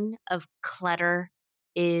version of clutter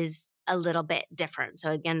is a little bit different.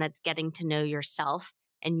 So again, that's getting to know yourself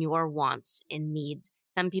and your wants and needs.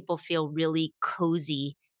 Some people feel really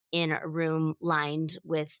cozy in a room lined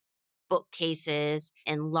with bookcases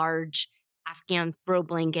and large Afghan throw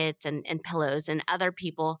blankets and pillows. And other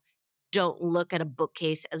people don't look at a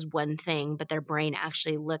bookcase as one thing, but their brain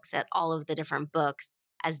actually looks at all of the different books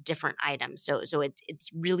as different items. So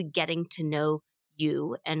it's really getting to know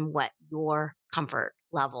you and what your comfort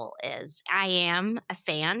level is. I am a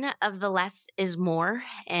fan of the less is more,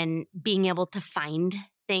 and being able to find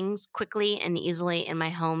things quickly and easily in my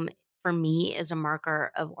home for me is a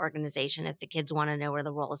marker of organization. If the kids want to know where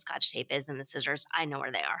the roll of Scotch tape is and the scissors, I know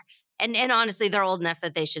where they are. And honestly, they're old enough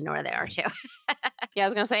that they should know where they are too. Yeah, I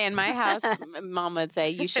was going to say, in my house, Mom would say,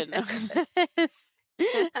 you should know this.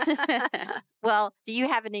 Well, do you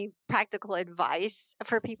have any practical advice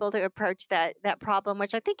for people to approach that problem,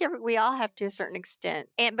 which I think we all have to a certain extent?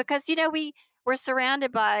 And because, we're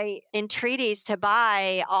surrounded by entreaties to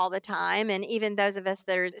buy all the time. And even those of us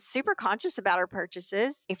that are super conscious about our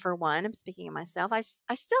purchases, if for one, I'm speaking of myself, I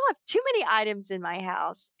still have too many items in my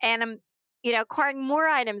house. And I'm, acquiring more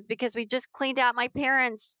items because we just cleaned out my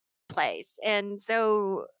parents' place. And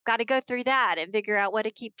so got to go through that and figure out what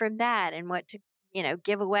to keep from that and what to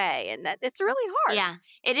give away. And that it's really hard. Yeah,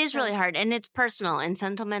 it is really hard. And it's personal, and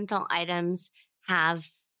sentimental items have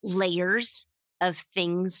layers of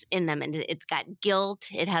things in them. And it's got guilt.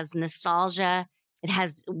 It has nostalgia. It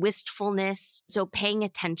has wistfulness. So paying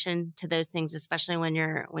attention to those things, especially when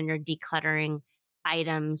you're decluttering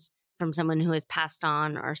items from someone who has passed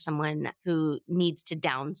on or someone who needs to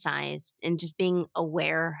downsize, and just being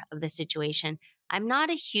aware of the situation. I'm not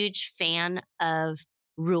a huge fan of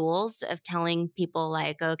rules of telling people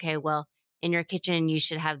like, okay, well, in your kitchen, you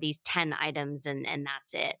should have these 10 items and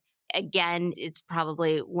that's it. Again, it's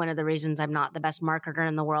probably one of the reasons I'm not the best marketer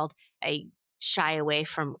in the world. I shy away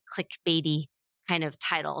from clickbaity kind of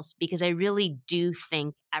titles because I really do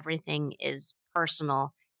think everything is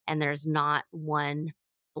personal and there's not one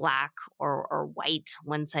black or white,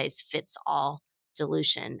 one size fits all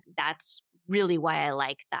solution. That's really why I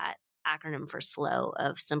like that acronym for SLOW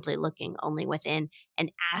of simply looking only within and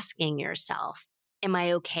asking yourself, am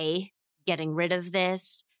I okay getting rid of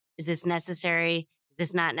this? Is this necessary? Is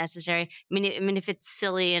this not necessary? I mean, if it's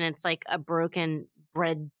silly and it's like a broken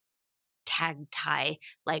bread tag tie.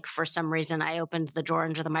 Like for some reason, I opened the drawer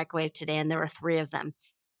under the microwave today and there were 3 of them.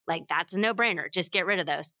 Like that's a no-brainer. Just get rid of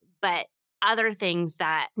those. But other things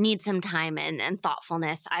that need some time and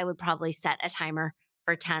thoughtfulness, I would probably set a timer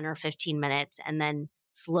for 10 or 15 minutes and then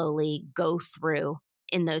slowly go through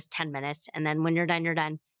in those 10 minutes. And then when you're done, you're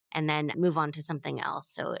done. And then move on to something else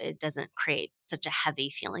so it doesn't create such a heavy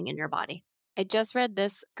feeling in your body. I just read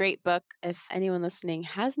this great book. If anyone listening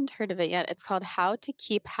hasn't heard of it yet, it's called How to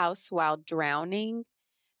Keep House While Drowning.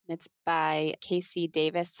 It's by Casey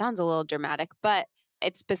Davis. Sounds a little dramatic, but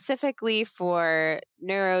it's specifically for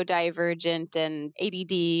neurodivergent and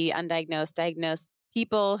ADD, undiagnosed, diagnosed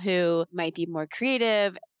people who might be more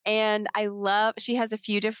creative. And she has a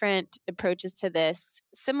few different approaches to this,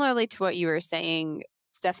 similarly to what you were saying,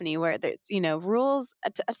 Stephanie, where there's, rules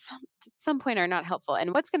at some point are not helpful.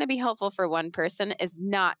 And what's going to be helpful for one person is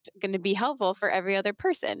not going to be helpful for every other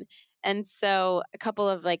person. And so a couple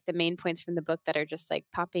of like the main points from the book that are just like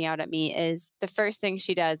popping out at me is the first thing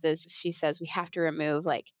she does is she says we have to remove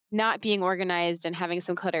like not being organized and having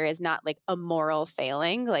some clutter is not like a moral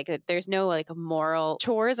failing. Like there's no like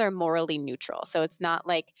chores are morally neutral. So it's not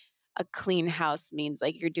like a clean house means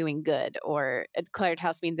like you're doing good or a cluttered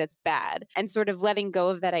house means it's bad, and sort of letting go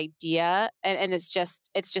of that idea. And it's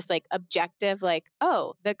just like objective, like,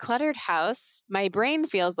 oh, the cluttered house, my brain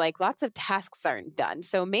feels like lots of tasks aren't done.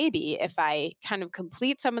 So maybe if I kind of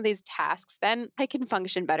complete some of these tasks, then I can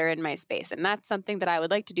function better in my space. And that's something that I would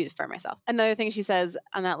like to do for myself. Another thing she says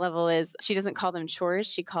on that level is she doesn't call them chores.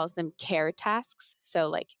 She calls them care tasks. So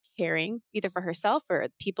like caring either for herself or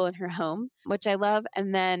people in her home, which I love.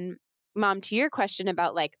 And then Mom, to your question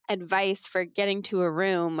about like advice for getting to a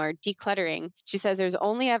room or decluttering, she says there's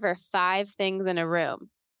only ever 5 things in a room.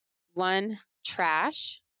 1,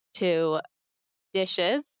 trash. 2,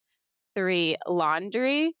 dishes. 3,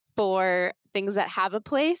 laundry. 4, things that have a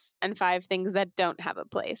place. And 5, things that don't have a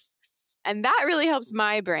place. And that really helps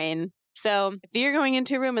my brain. So if you're going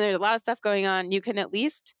into a room and there's a lot of stuff going on, you can at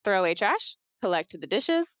least throw away trash, collect the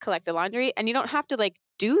dishes, collect the laundry, and you don't have to like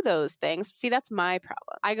do those things. See, that's my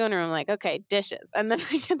problem. I go in a room like, okay, dishes, and then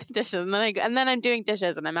I get the dishes, and then I'm doing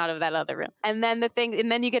dishes, and I'm out of that other room. And then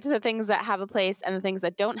you get to the things that have a place and the things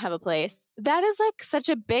that don't have a place. That is like such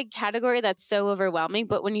a big category that's so overwhelming.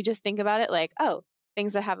 But when you just think about it, like, oh,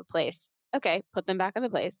 things that have a place, okay, put them back in the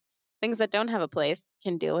place. Things that don't have a place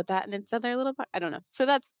can deal with that in its other little part. I don't know. So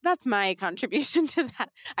that's my contribution to that.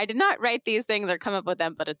 I did not write these things or come up with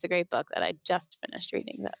them, but it's a great book that I just finished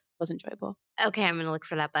reading that was enjoyable. Okay, I'm going to look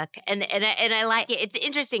for that book. And I like it. It's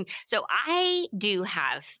interesting. So I do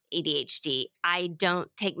have ADHD. I don't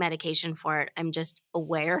take medication for it. I'm just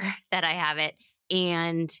aware that I have it.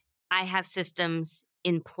 And I have systems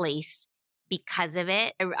in place because of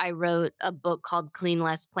it. I wrote a book called Clean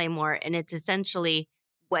Less, Play More, and it's essentially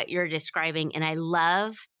what you're describing. And I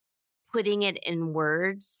love putting it in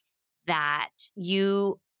words that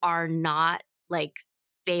you are not like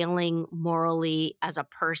failing morally as a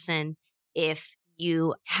person if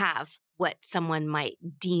you have what someone might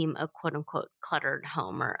deem a quote unquote cluttered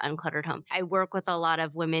home or uncluttered home. I work with a lot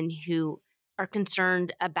of women who are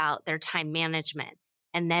concerned about their time management.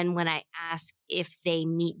 And then when I ask if they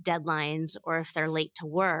meet deadlines or if they're late to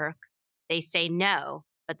work, they say no,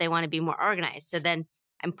 but they want to be more organized. So then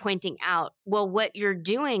I'm pointing out, well, what you're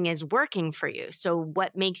doing is working for you. So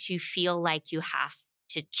what makes you feel like you have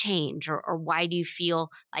to change or why do you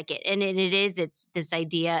feel like it? And it's this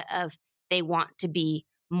idea of they want to be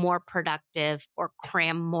more productive or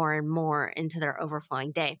cram more and more into their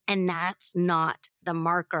overflowing day. And that's not the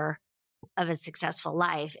marker of a successful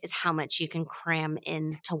life, is how much you can cram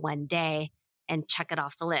into one day and check it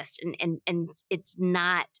off the list. And it's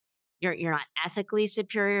not, you're not ethically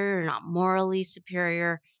superior, you're not morally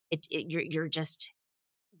superior. You're just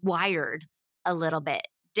wired a little bit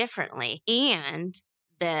differently. And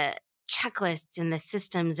the checklists and the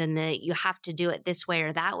systems and you have to do it this way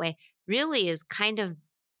or that way really is kind of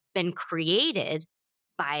been created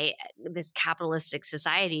by this capitalistic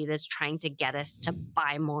society that's trying to get us to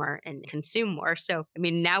buy more and consume more. So, I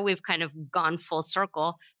mean, now we've kind of gone full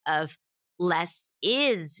circle of less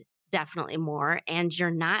is definitely more, and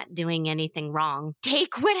you're not doing anything wrong.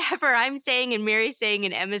 Take whatever I'm saying and Mary's saying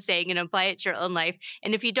and Emma's saying and apply it to your own life.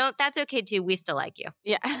 And if you don't, that's okay too. We still like you.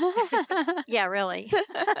 Yeah. Yeah, really.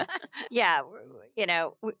 Yeah.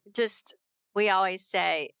 We always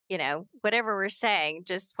say, whatever we're saying,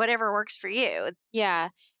 just whatever works for you. Yeah.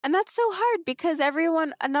 And that's so hard because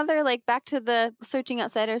back to the searching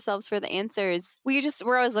outside ourselves for the answers.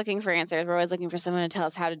 We're always looking for answers. We're always looking for someone to tell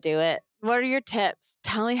us how to do it. What are your tips?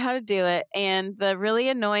 Tell me how to do it. And the really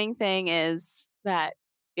annoying thing is that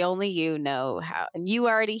Only you know how. And you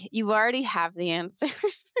already have the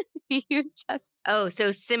answers. You just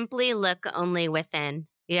so simply look only within.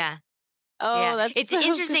 Yeah. Oh, that's It's so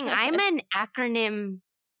interesting. good. I'm an acronym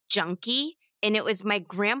junkie. And it was my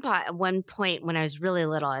grandpa at one point when I was really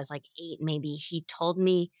little, I was like 8 maybe, he told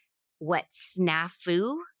me what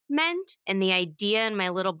snafu meant. And the idea in my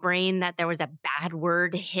little brain that there was a bad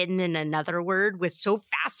word hidden in another word was so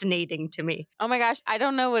fascinating to me. Oh my gosh, I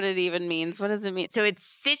don't know what it even means. What does it mean? So it's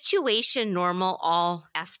situation normal all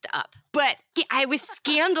effed up. But I was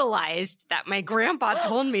scandalized that my grandpa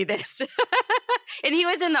told me this. And he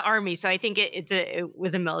was in the army, so I think it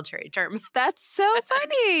was a military term. That's so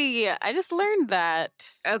funny. I just learned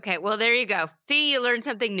that. Okay, well, there you go. See, you learned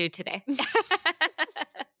something new today.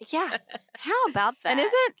 Yeah. How about that? And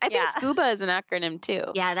I think scuba is an acronym too.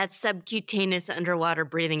 Yeah, that's subcutaneous underwater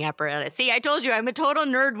breathing apparatus. See, I told you I'm a total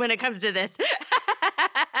nerd when it comes to this.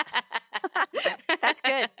 That's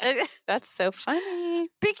good. That's so funny.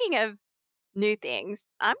 Speaking of new things,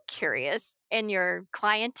 I'm curious, in your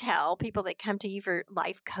clientele, people that come to you for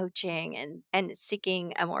life coaching and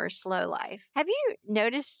seeking a more slow life, have you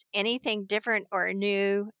noticed anything different or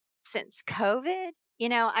new since COVID?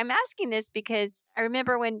 I'm asking this because I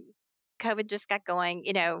remember when COVID just got going,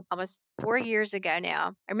 almost 4 years ago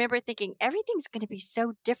now. I remember thinking everything's going to be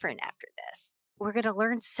so different after this. We're going to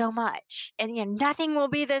learn so much and nothing will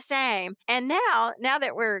be the same. And now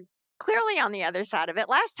that we're clearly on the other side of it,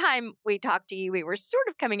 last time we talked to you, we were sort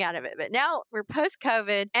of coming out of it, but now we're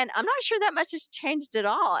post-COVID and I'm not sure that much has changed at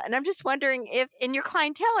all. And I'm just wondering if in your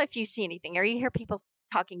clientele, if you see anything or you hear people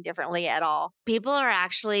talking differently at all. People are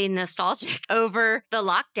actually nostalgic over the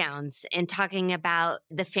lockdowns and talking about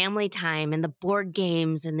the family time and the board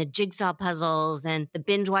games and the jigsaw puzzles and the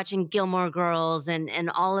binge watching Gilmore Girls and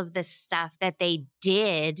all of this stuff that they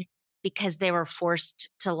did because they were forced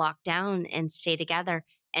to lock down and stay together.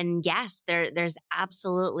 And yes, there's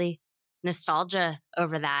absolutely nostalgia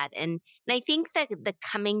over that. And I think that the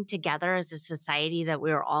coming together as a society, that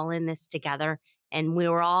we were all in this together and we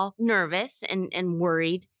were all nervous and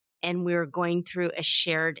worried and we were going through a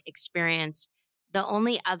shared experience. The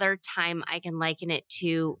only other time I can liken it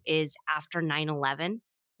to is after 9/11,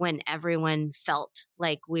 when everyone felt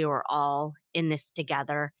like we were all in this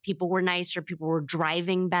together. People were nicer, people were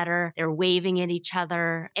driving better, they're waving at each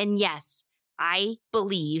other. And yes, I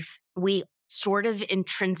believe we sort of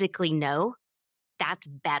intrinsically know that's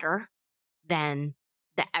better than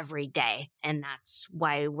the everyday. And that's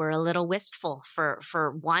why we're a little wistful for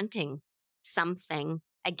wanting something,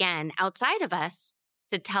 again, outside of us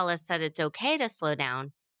to tell us that it's okay to slow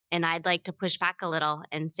down. And I'd like to push back a little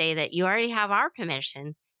and say that you already have our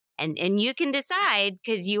permission and you can decide,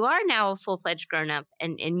 because you are now a full-fledged grown-up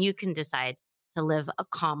and you can decide to live a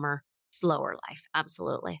calmer, slower life.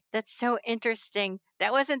 Absolutely. That's so interesting.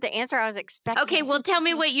 That wasn't the answer I was expecting. Okay, well, tell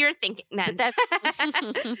me what you're thinking then.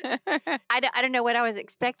 I don't know what I was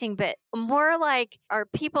expecting, but more like, are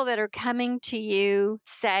people that are coming to you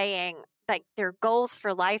saying like their goals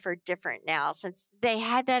for life are different now since they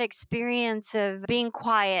had that experience of being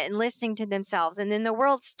quiet and listening to themselves. And then the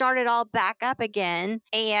world started all back up again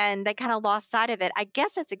and they kind of lost sight of it. I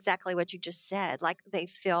guess that's exactly what you just said. Like they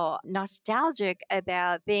feel nostalgic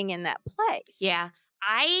about being in that place. Yeah.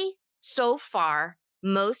 So far,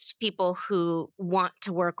 most people who want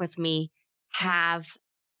to work with me have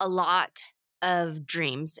a lot of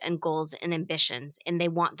dreams and goals and ambitions, and they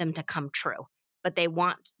want them to come true. But they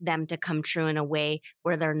want them to come true in a way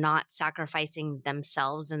where they're not sacrificing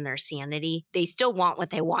themselves and their sanity. They still want what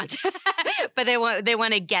they want, but they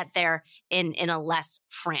want to get there in a less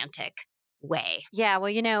frantic way. Yeah.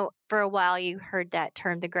 Well, for a while you heard that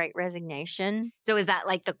term, the Great Resignation. So is that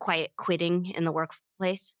like the quiet quitting in the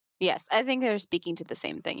workplace? Yes, I think they're speaking to the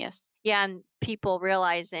same thing, yes. Yeah, and people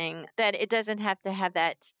realizing that it doesn't have to have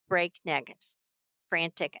that breakneck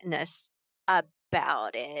franticness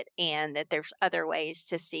about it and that there's other ways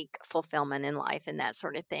to seek fulfillment in life and that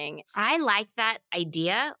sort of thing. I like that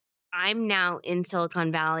idea. I'm now in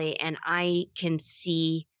Silicon Valley and I can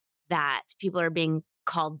see that people are being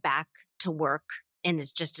called back to work and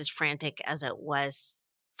it's just as frantic as it was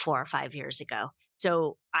 4 or 5 years ago.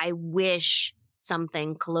 So I wish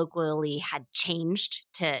something colloquially had changed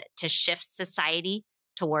to shift society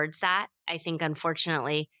towards that. I think,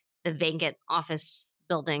 unfortunately, the vacant office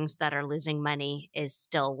buildings that are losing money is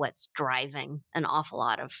still what's driving an awful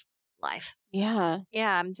lot of life. Yeah.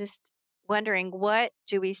 Yeah, I'm just wondering, what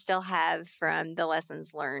do we still have from the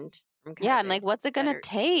lessons learned from COVID? Yeah, and like, what's it going to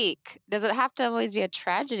take? Does it have to always be a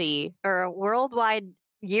tragedy? Or a worldwide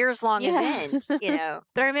years-long event, But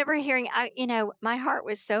I remember hearing, my heart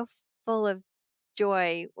was so full of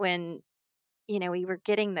joy when, we were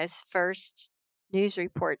getting those first news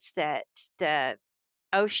reports that the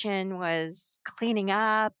ocean was cleaning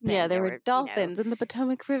up. Yeah, and there were were, dolphins in the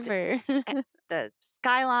Potomac River. the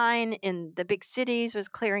skyline in the big cities was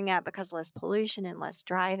clearing up because less pollution and less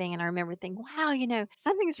driving. And I remember thinking, wow,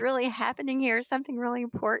 something's really happening here, something really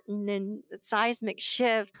important, and the seismic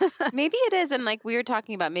shift. Maybe it is. And like we were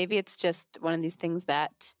talking about, maybe it's just one of these things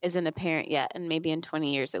that isn't apparent yet. And maybe in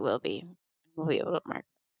 20 years it will be. We'll be able to mark.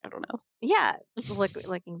 I don't know. Yeah,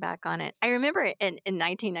 looking back on it. I remember in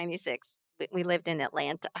 1996, we lived in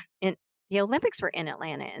Atlanta, and the Olympics were in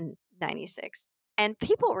Atlanta in 96. And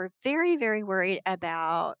people were very, very worried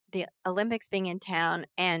about the Olympics being in town.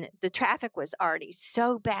 And the traffic was already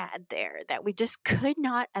so bad there that we just could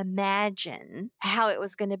not imagine how it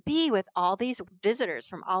was going to be with all these visitors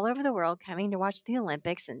from all over the world coming to watch the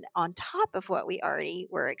Olympics, and on top of what we already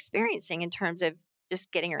were experiencing in terms of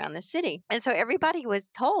just getting around the city. And so everybody was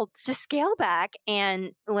told to scale back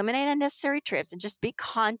and eliminate unnecessary trips and just be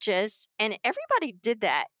conscious. And everybody did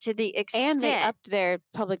that to the extent. And they upped their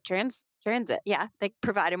public transit. Yeah, they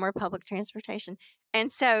provided more public transportation.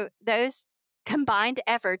 And so those combined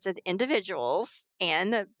efforts of individuals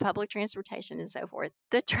and the public transportation and so forth,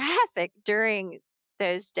 the traffic during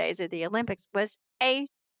those days of the Olympics was a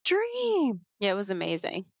dream. Yeah, it was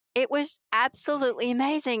amazing. It was absolutely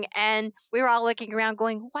amazing. And we were all looking around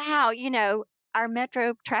going, wow, our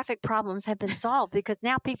metro traffic problems have been solved because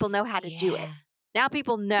now people know how to do it. Now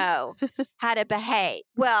people know how to behave.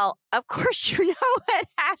 Well, of course, you know what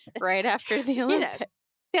happened. Right after the Olympics.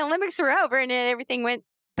 The Olympics were over and then everything went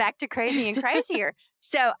back to crazy and crazier.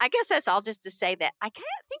 So I guess that's all just to say that I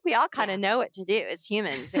think we all kind of know what to do as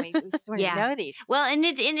humans. I mean, we sort of know these. Well, and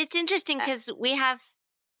it's interesting because we have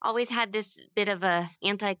always had this bit of a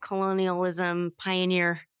anti-colonialism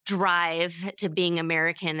pioneer drive to being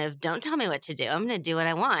American of don't tell me what to do. I'm going to do what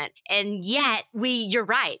I want. And yet you're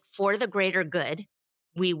right, for the greater good,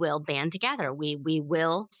 we will band together. We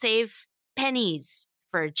will save pennies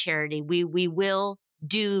for a charity. We will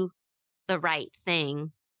do the right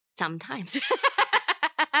thing sometimes.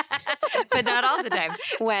 But not all the time.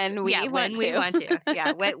 When we want to.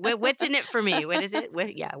 Yeah. What's in it for me? What is it?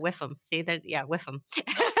 Whiff them. See that? Yeah, whiff them.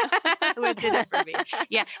 What's in it for me?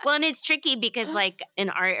 Yeah. Well, and it's tricky because like in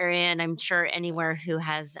our area, and I'm sure anywhere who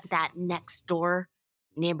has that next door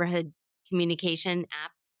neighborhood communication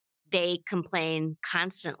app, they complain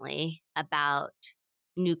constantly about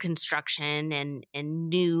new construction and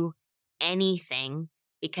new anything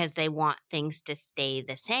because they want things to stay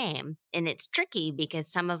the same. And it's tricky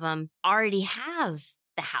because some of them already have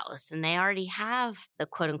the house and they already have the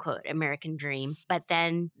quote unquote American dream, but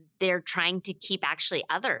then they're trying to keep actually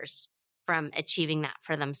others from achieving that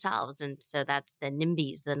for themselves. And so that's the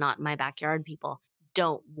NIMBYs, the not in my backyard people,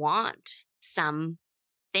 don't want some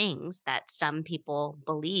things that some people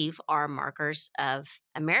believe are markers of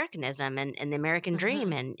Americanism and the American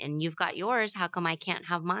dream. And you've got yours. How come I can't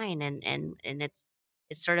have mine? And it's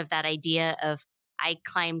sort of that idea of I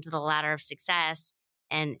climbed the ladder of success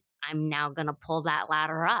and I'm now going to pull that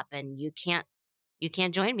ladder up and you can't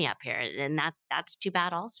join me up here. And that's too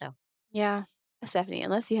bad also. Yeah. Stephanie,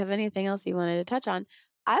 unless you have anything else you wanted to touch on,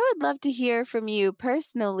 I would love to hear from you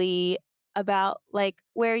personally about like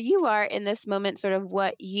where you are in this moment, sort of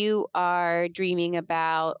what you are dreaming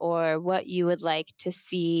about or what you would like to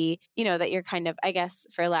see, that you're kind of, I guess,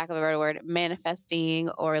 for lack of a better word, manifesting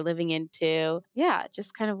or living into. Yeah.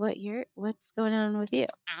 Just kind of what's going on with you.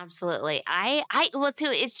 Absolutely. Well, so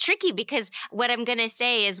it's tricky because what I'm going to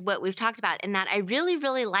say is what we've talked about in that I really,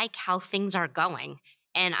 really like how things are going.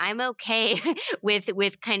 And I'm okay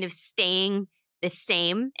with kind of staying the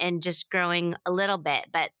same and just growing a little bit.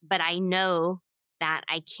 But I know that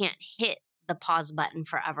I can't hit the pause button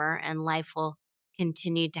forever and life will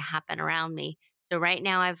continue to happen around me. So right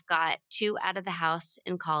now I've got 2 out of the house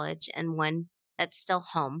in college and 1 that's still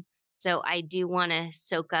home. So I do want to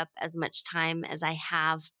soak up as much time as I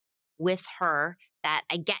have with her that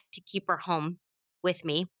I get to keep her home with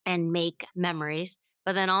me and make memories.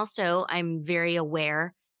 But then also I'm very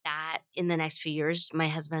aware that in the next few years, my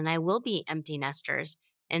husband and I will be empty nesters.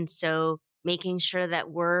 And so making sure that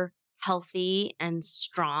we're healthy and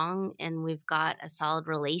strong and we've got a solid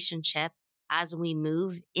relationship as we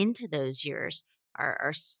move into those years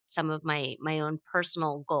are some of my own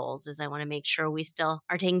personal goals is I want to make sure we still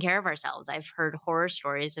are taking care of ourselves. I've heard horror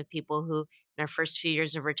stories of people who in their first few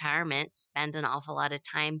years of retirement spend an awful lot of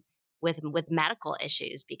time with medical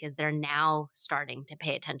issues because they're now starting to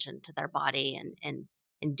pay attention to their body and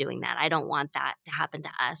doing that. I don't want that to happen to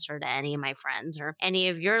us or to any of my friends or any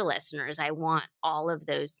of your listeners. I want all of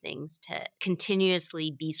those things to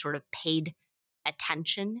continuously be sort of paid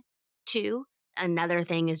attention to Another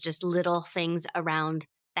thing is just little things around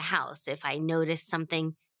the house. If I notice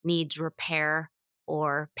something needs repair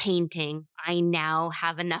or painting, I now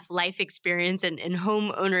have enough life experience and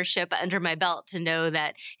home ownership under my belt to know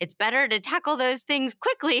that it's better to tackle those things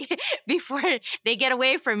quickly before they get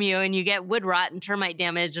away from you and you get wood rot and termite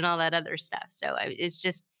damage and all that other stuff. So it's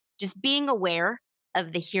just being aware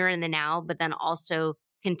of the here and the now, but then also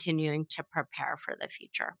continuing to prepare for the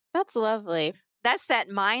future. That's lovely. That's that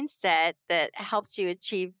mindset that helps you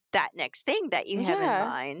achieve that next thing that you have in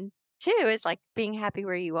mind too. Is like being happy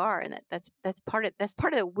where you are, and that's part of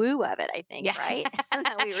the woo of it, I think. Yeah. Right?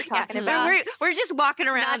 That we were talking about. We're just walking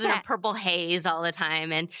around in a purple haze all the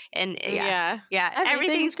time, and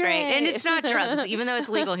everything's great, and it's not drugs, even though it's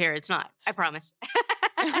legal here. It's not. I promise.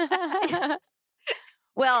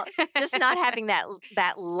 Well, just not having that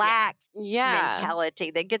lack mentality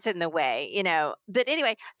that gets in the way, But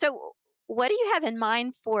anyway, so what do you have in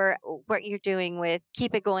mind for what you're doing with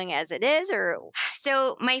Keep It Going As It Is? Or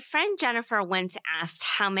so my friend Jennifer once asked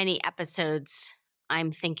how many episodes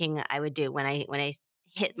I'm thinking I would do when I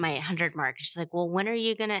hit my 100 mark. She's like, well, when are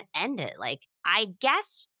you going to end it? Like, I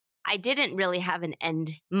guess I didn't really have an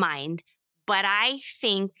end mind, but I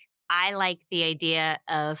think I like the idea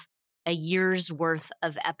of a year's worth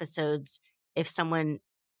of episodes. If someone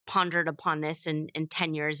pondered upon this in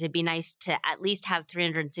 10 years, it'd be nice to at least have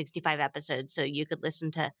 365 episodes so you could listen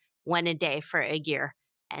to one a day for a year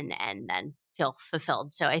and then feel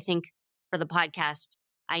fulfilled. So I think for the podcast,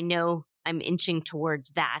 I know I'm inching towards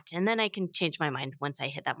that, and then I can change my mind once I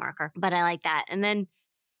hit that marker. But I like that. And then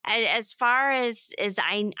as far as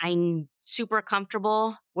I'm super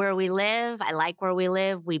comfortable where we live. I like where we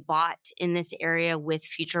live. We bought in this area with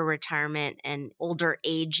future retirement and older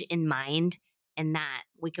age in mind, and that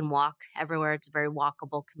we can walk everywhere. It's a very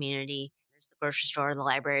walkable community. There's the grocery store, the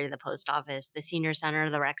library, the post office, the senior center,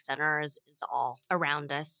 the rec center is all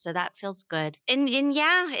around us. So that feels good. And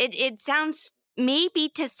yeah, it sounds maybe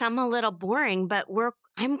to some a little boring, but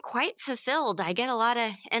I'm quite fulfilled. I get a lot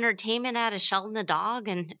of entertainment out of Sheldon the dog,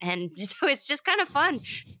 and so it's just kind of fun.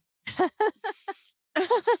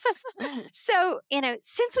 So,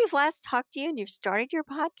 since we've last talked to you and you've started your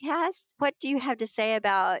podcast, what do you have to say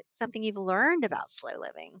about something you've learned about slow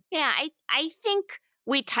living? Yeah, I think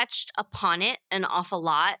we touched upon it an awful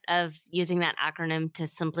lot of using that acronym to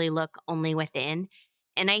simply look only within.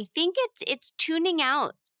 And I think it's tuning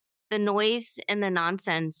out the noise and the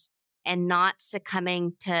nonsense and not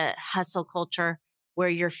succumbing to hustle culture where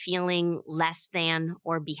you're feeling less than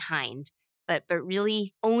or behind, but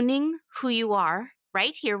really owning who you are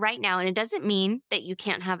right here, right now. And it doesn't mean that you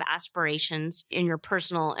can't have aspirations in your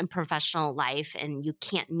personal and professional life and you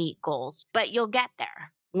can't meet goals, but you'll get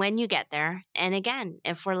there when you get there. And again,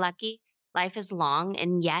 if we're lucky, life is long,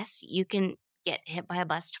 and yes, you can get hit by a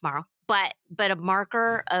bus tomorrow, but a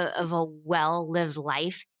marker of a well-lived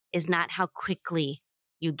life is not how quickly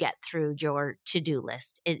you get through your to-do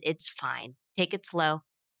list. It's fine. Take it slow,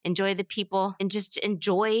 enjoy the people, and just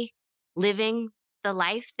enjoy living the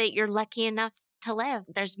life that you're lucky enough to live.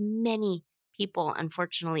 There's many people,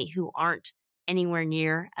 unfortunately, who aren't anywhere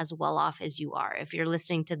near as well off as you are. If you're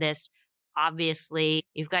listening to this, obviously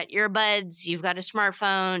you've got earbuds, you've got a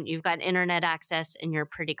smartphone, you've got internet access, and you're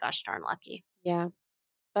pretty gosh darn lucky. Yeah,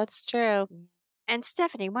 that's true. And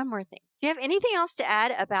Stephanie, one more thing. Do you have anything else to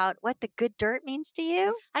add about what the good dirt means to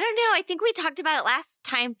you? I don't know. I think we talked about it last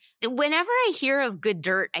time. Whenever I hear of good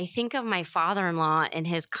dirt, I think of my father-in-law and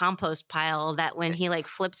his compost pile that when he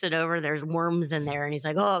flips it over, there's worms in there. And he's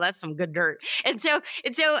like, oh, that's some good dirt. And so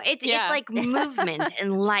it's like movement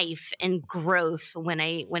and life and growth when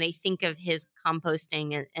I think of his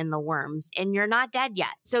composting and the worms. And you're not dead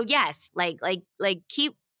yet. So yes,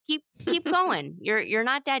 keep going. You're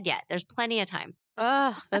not dead yet. There's plenty of time.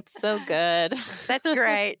 Oh, that's so good. That's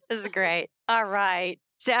great. This is great. All right.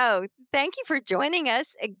 So thank you for joining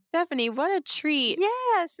us. Stephanie, what a treat.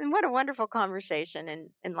 Yes. And what a wonderful conversation, and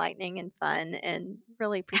enlightening and fun, and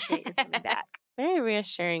really appreciate you coming back. Very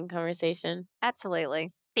reassuring conversation.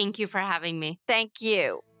 Absolutely. Thank you for having me. Thank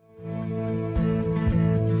you.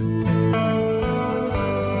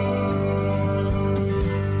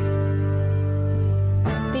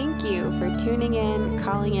 For tuning in,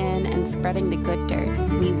 calling in, and spreading the good dirt.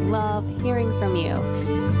 We love hearing from you.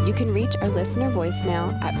 You can reach our listener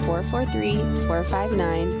voicemail at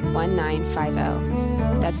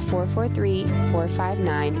 443-459-1950. That's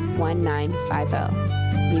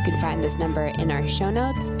 443-459-1950. You can find this number in our show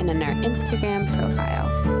notes and in our Instagram profile.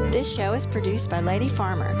 This show is produced by Lady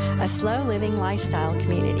Farmer, a slow living lifestyle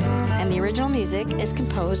community, and the original music is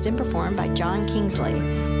composed and performed by John Kingsley.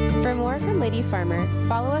 For more from Lady Farmer,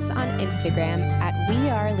 follow us on Instagram at We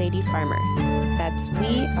Are Lady Farmer. That's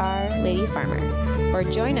We Are Lady Farmer. Or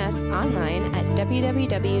join us online at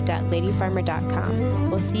www.ladyfarmer.com.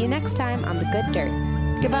 We'll see you next time on The Good Dirt.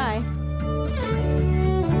 Goodbye.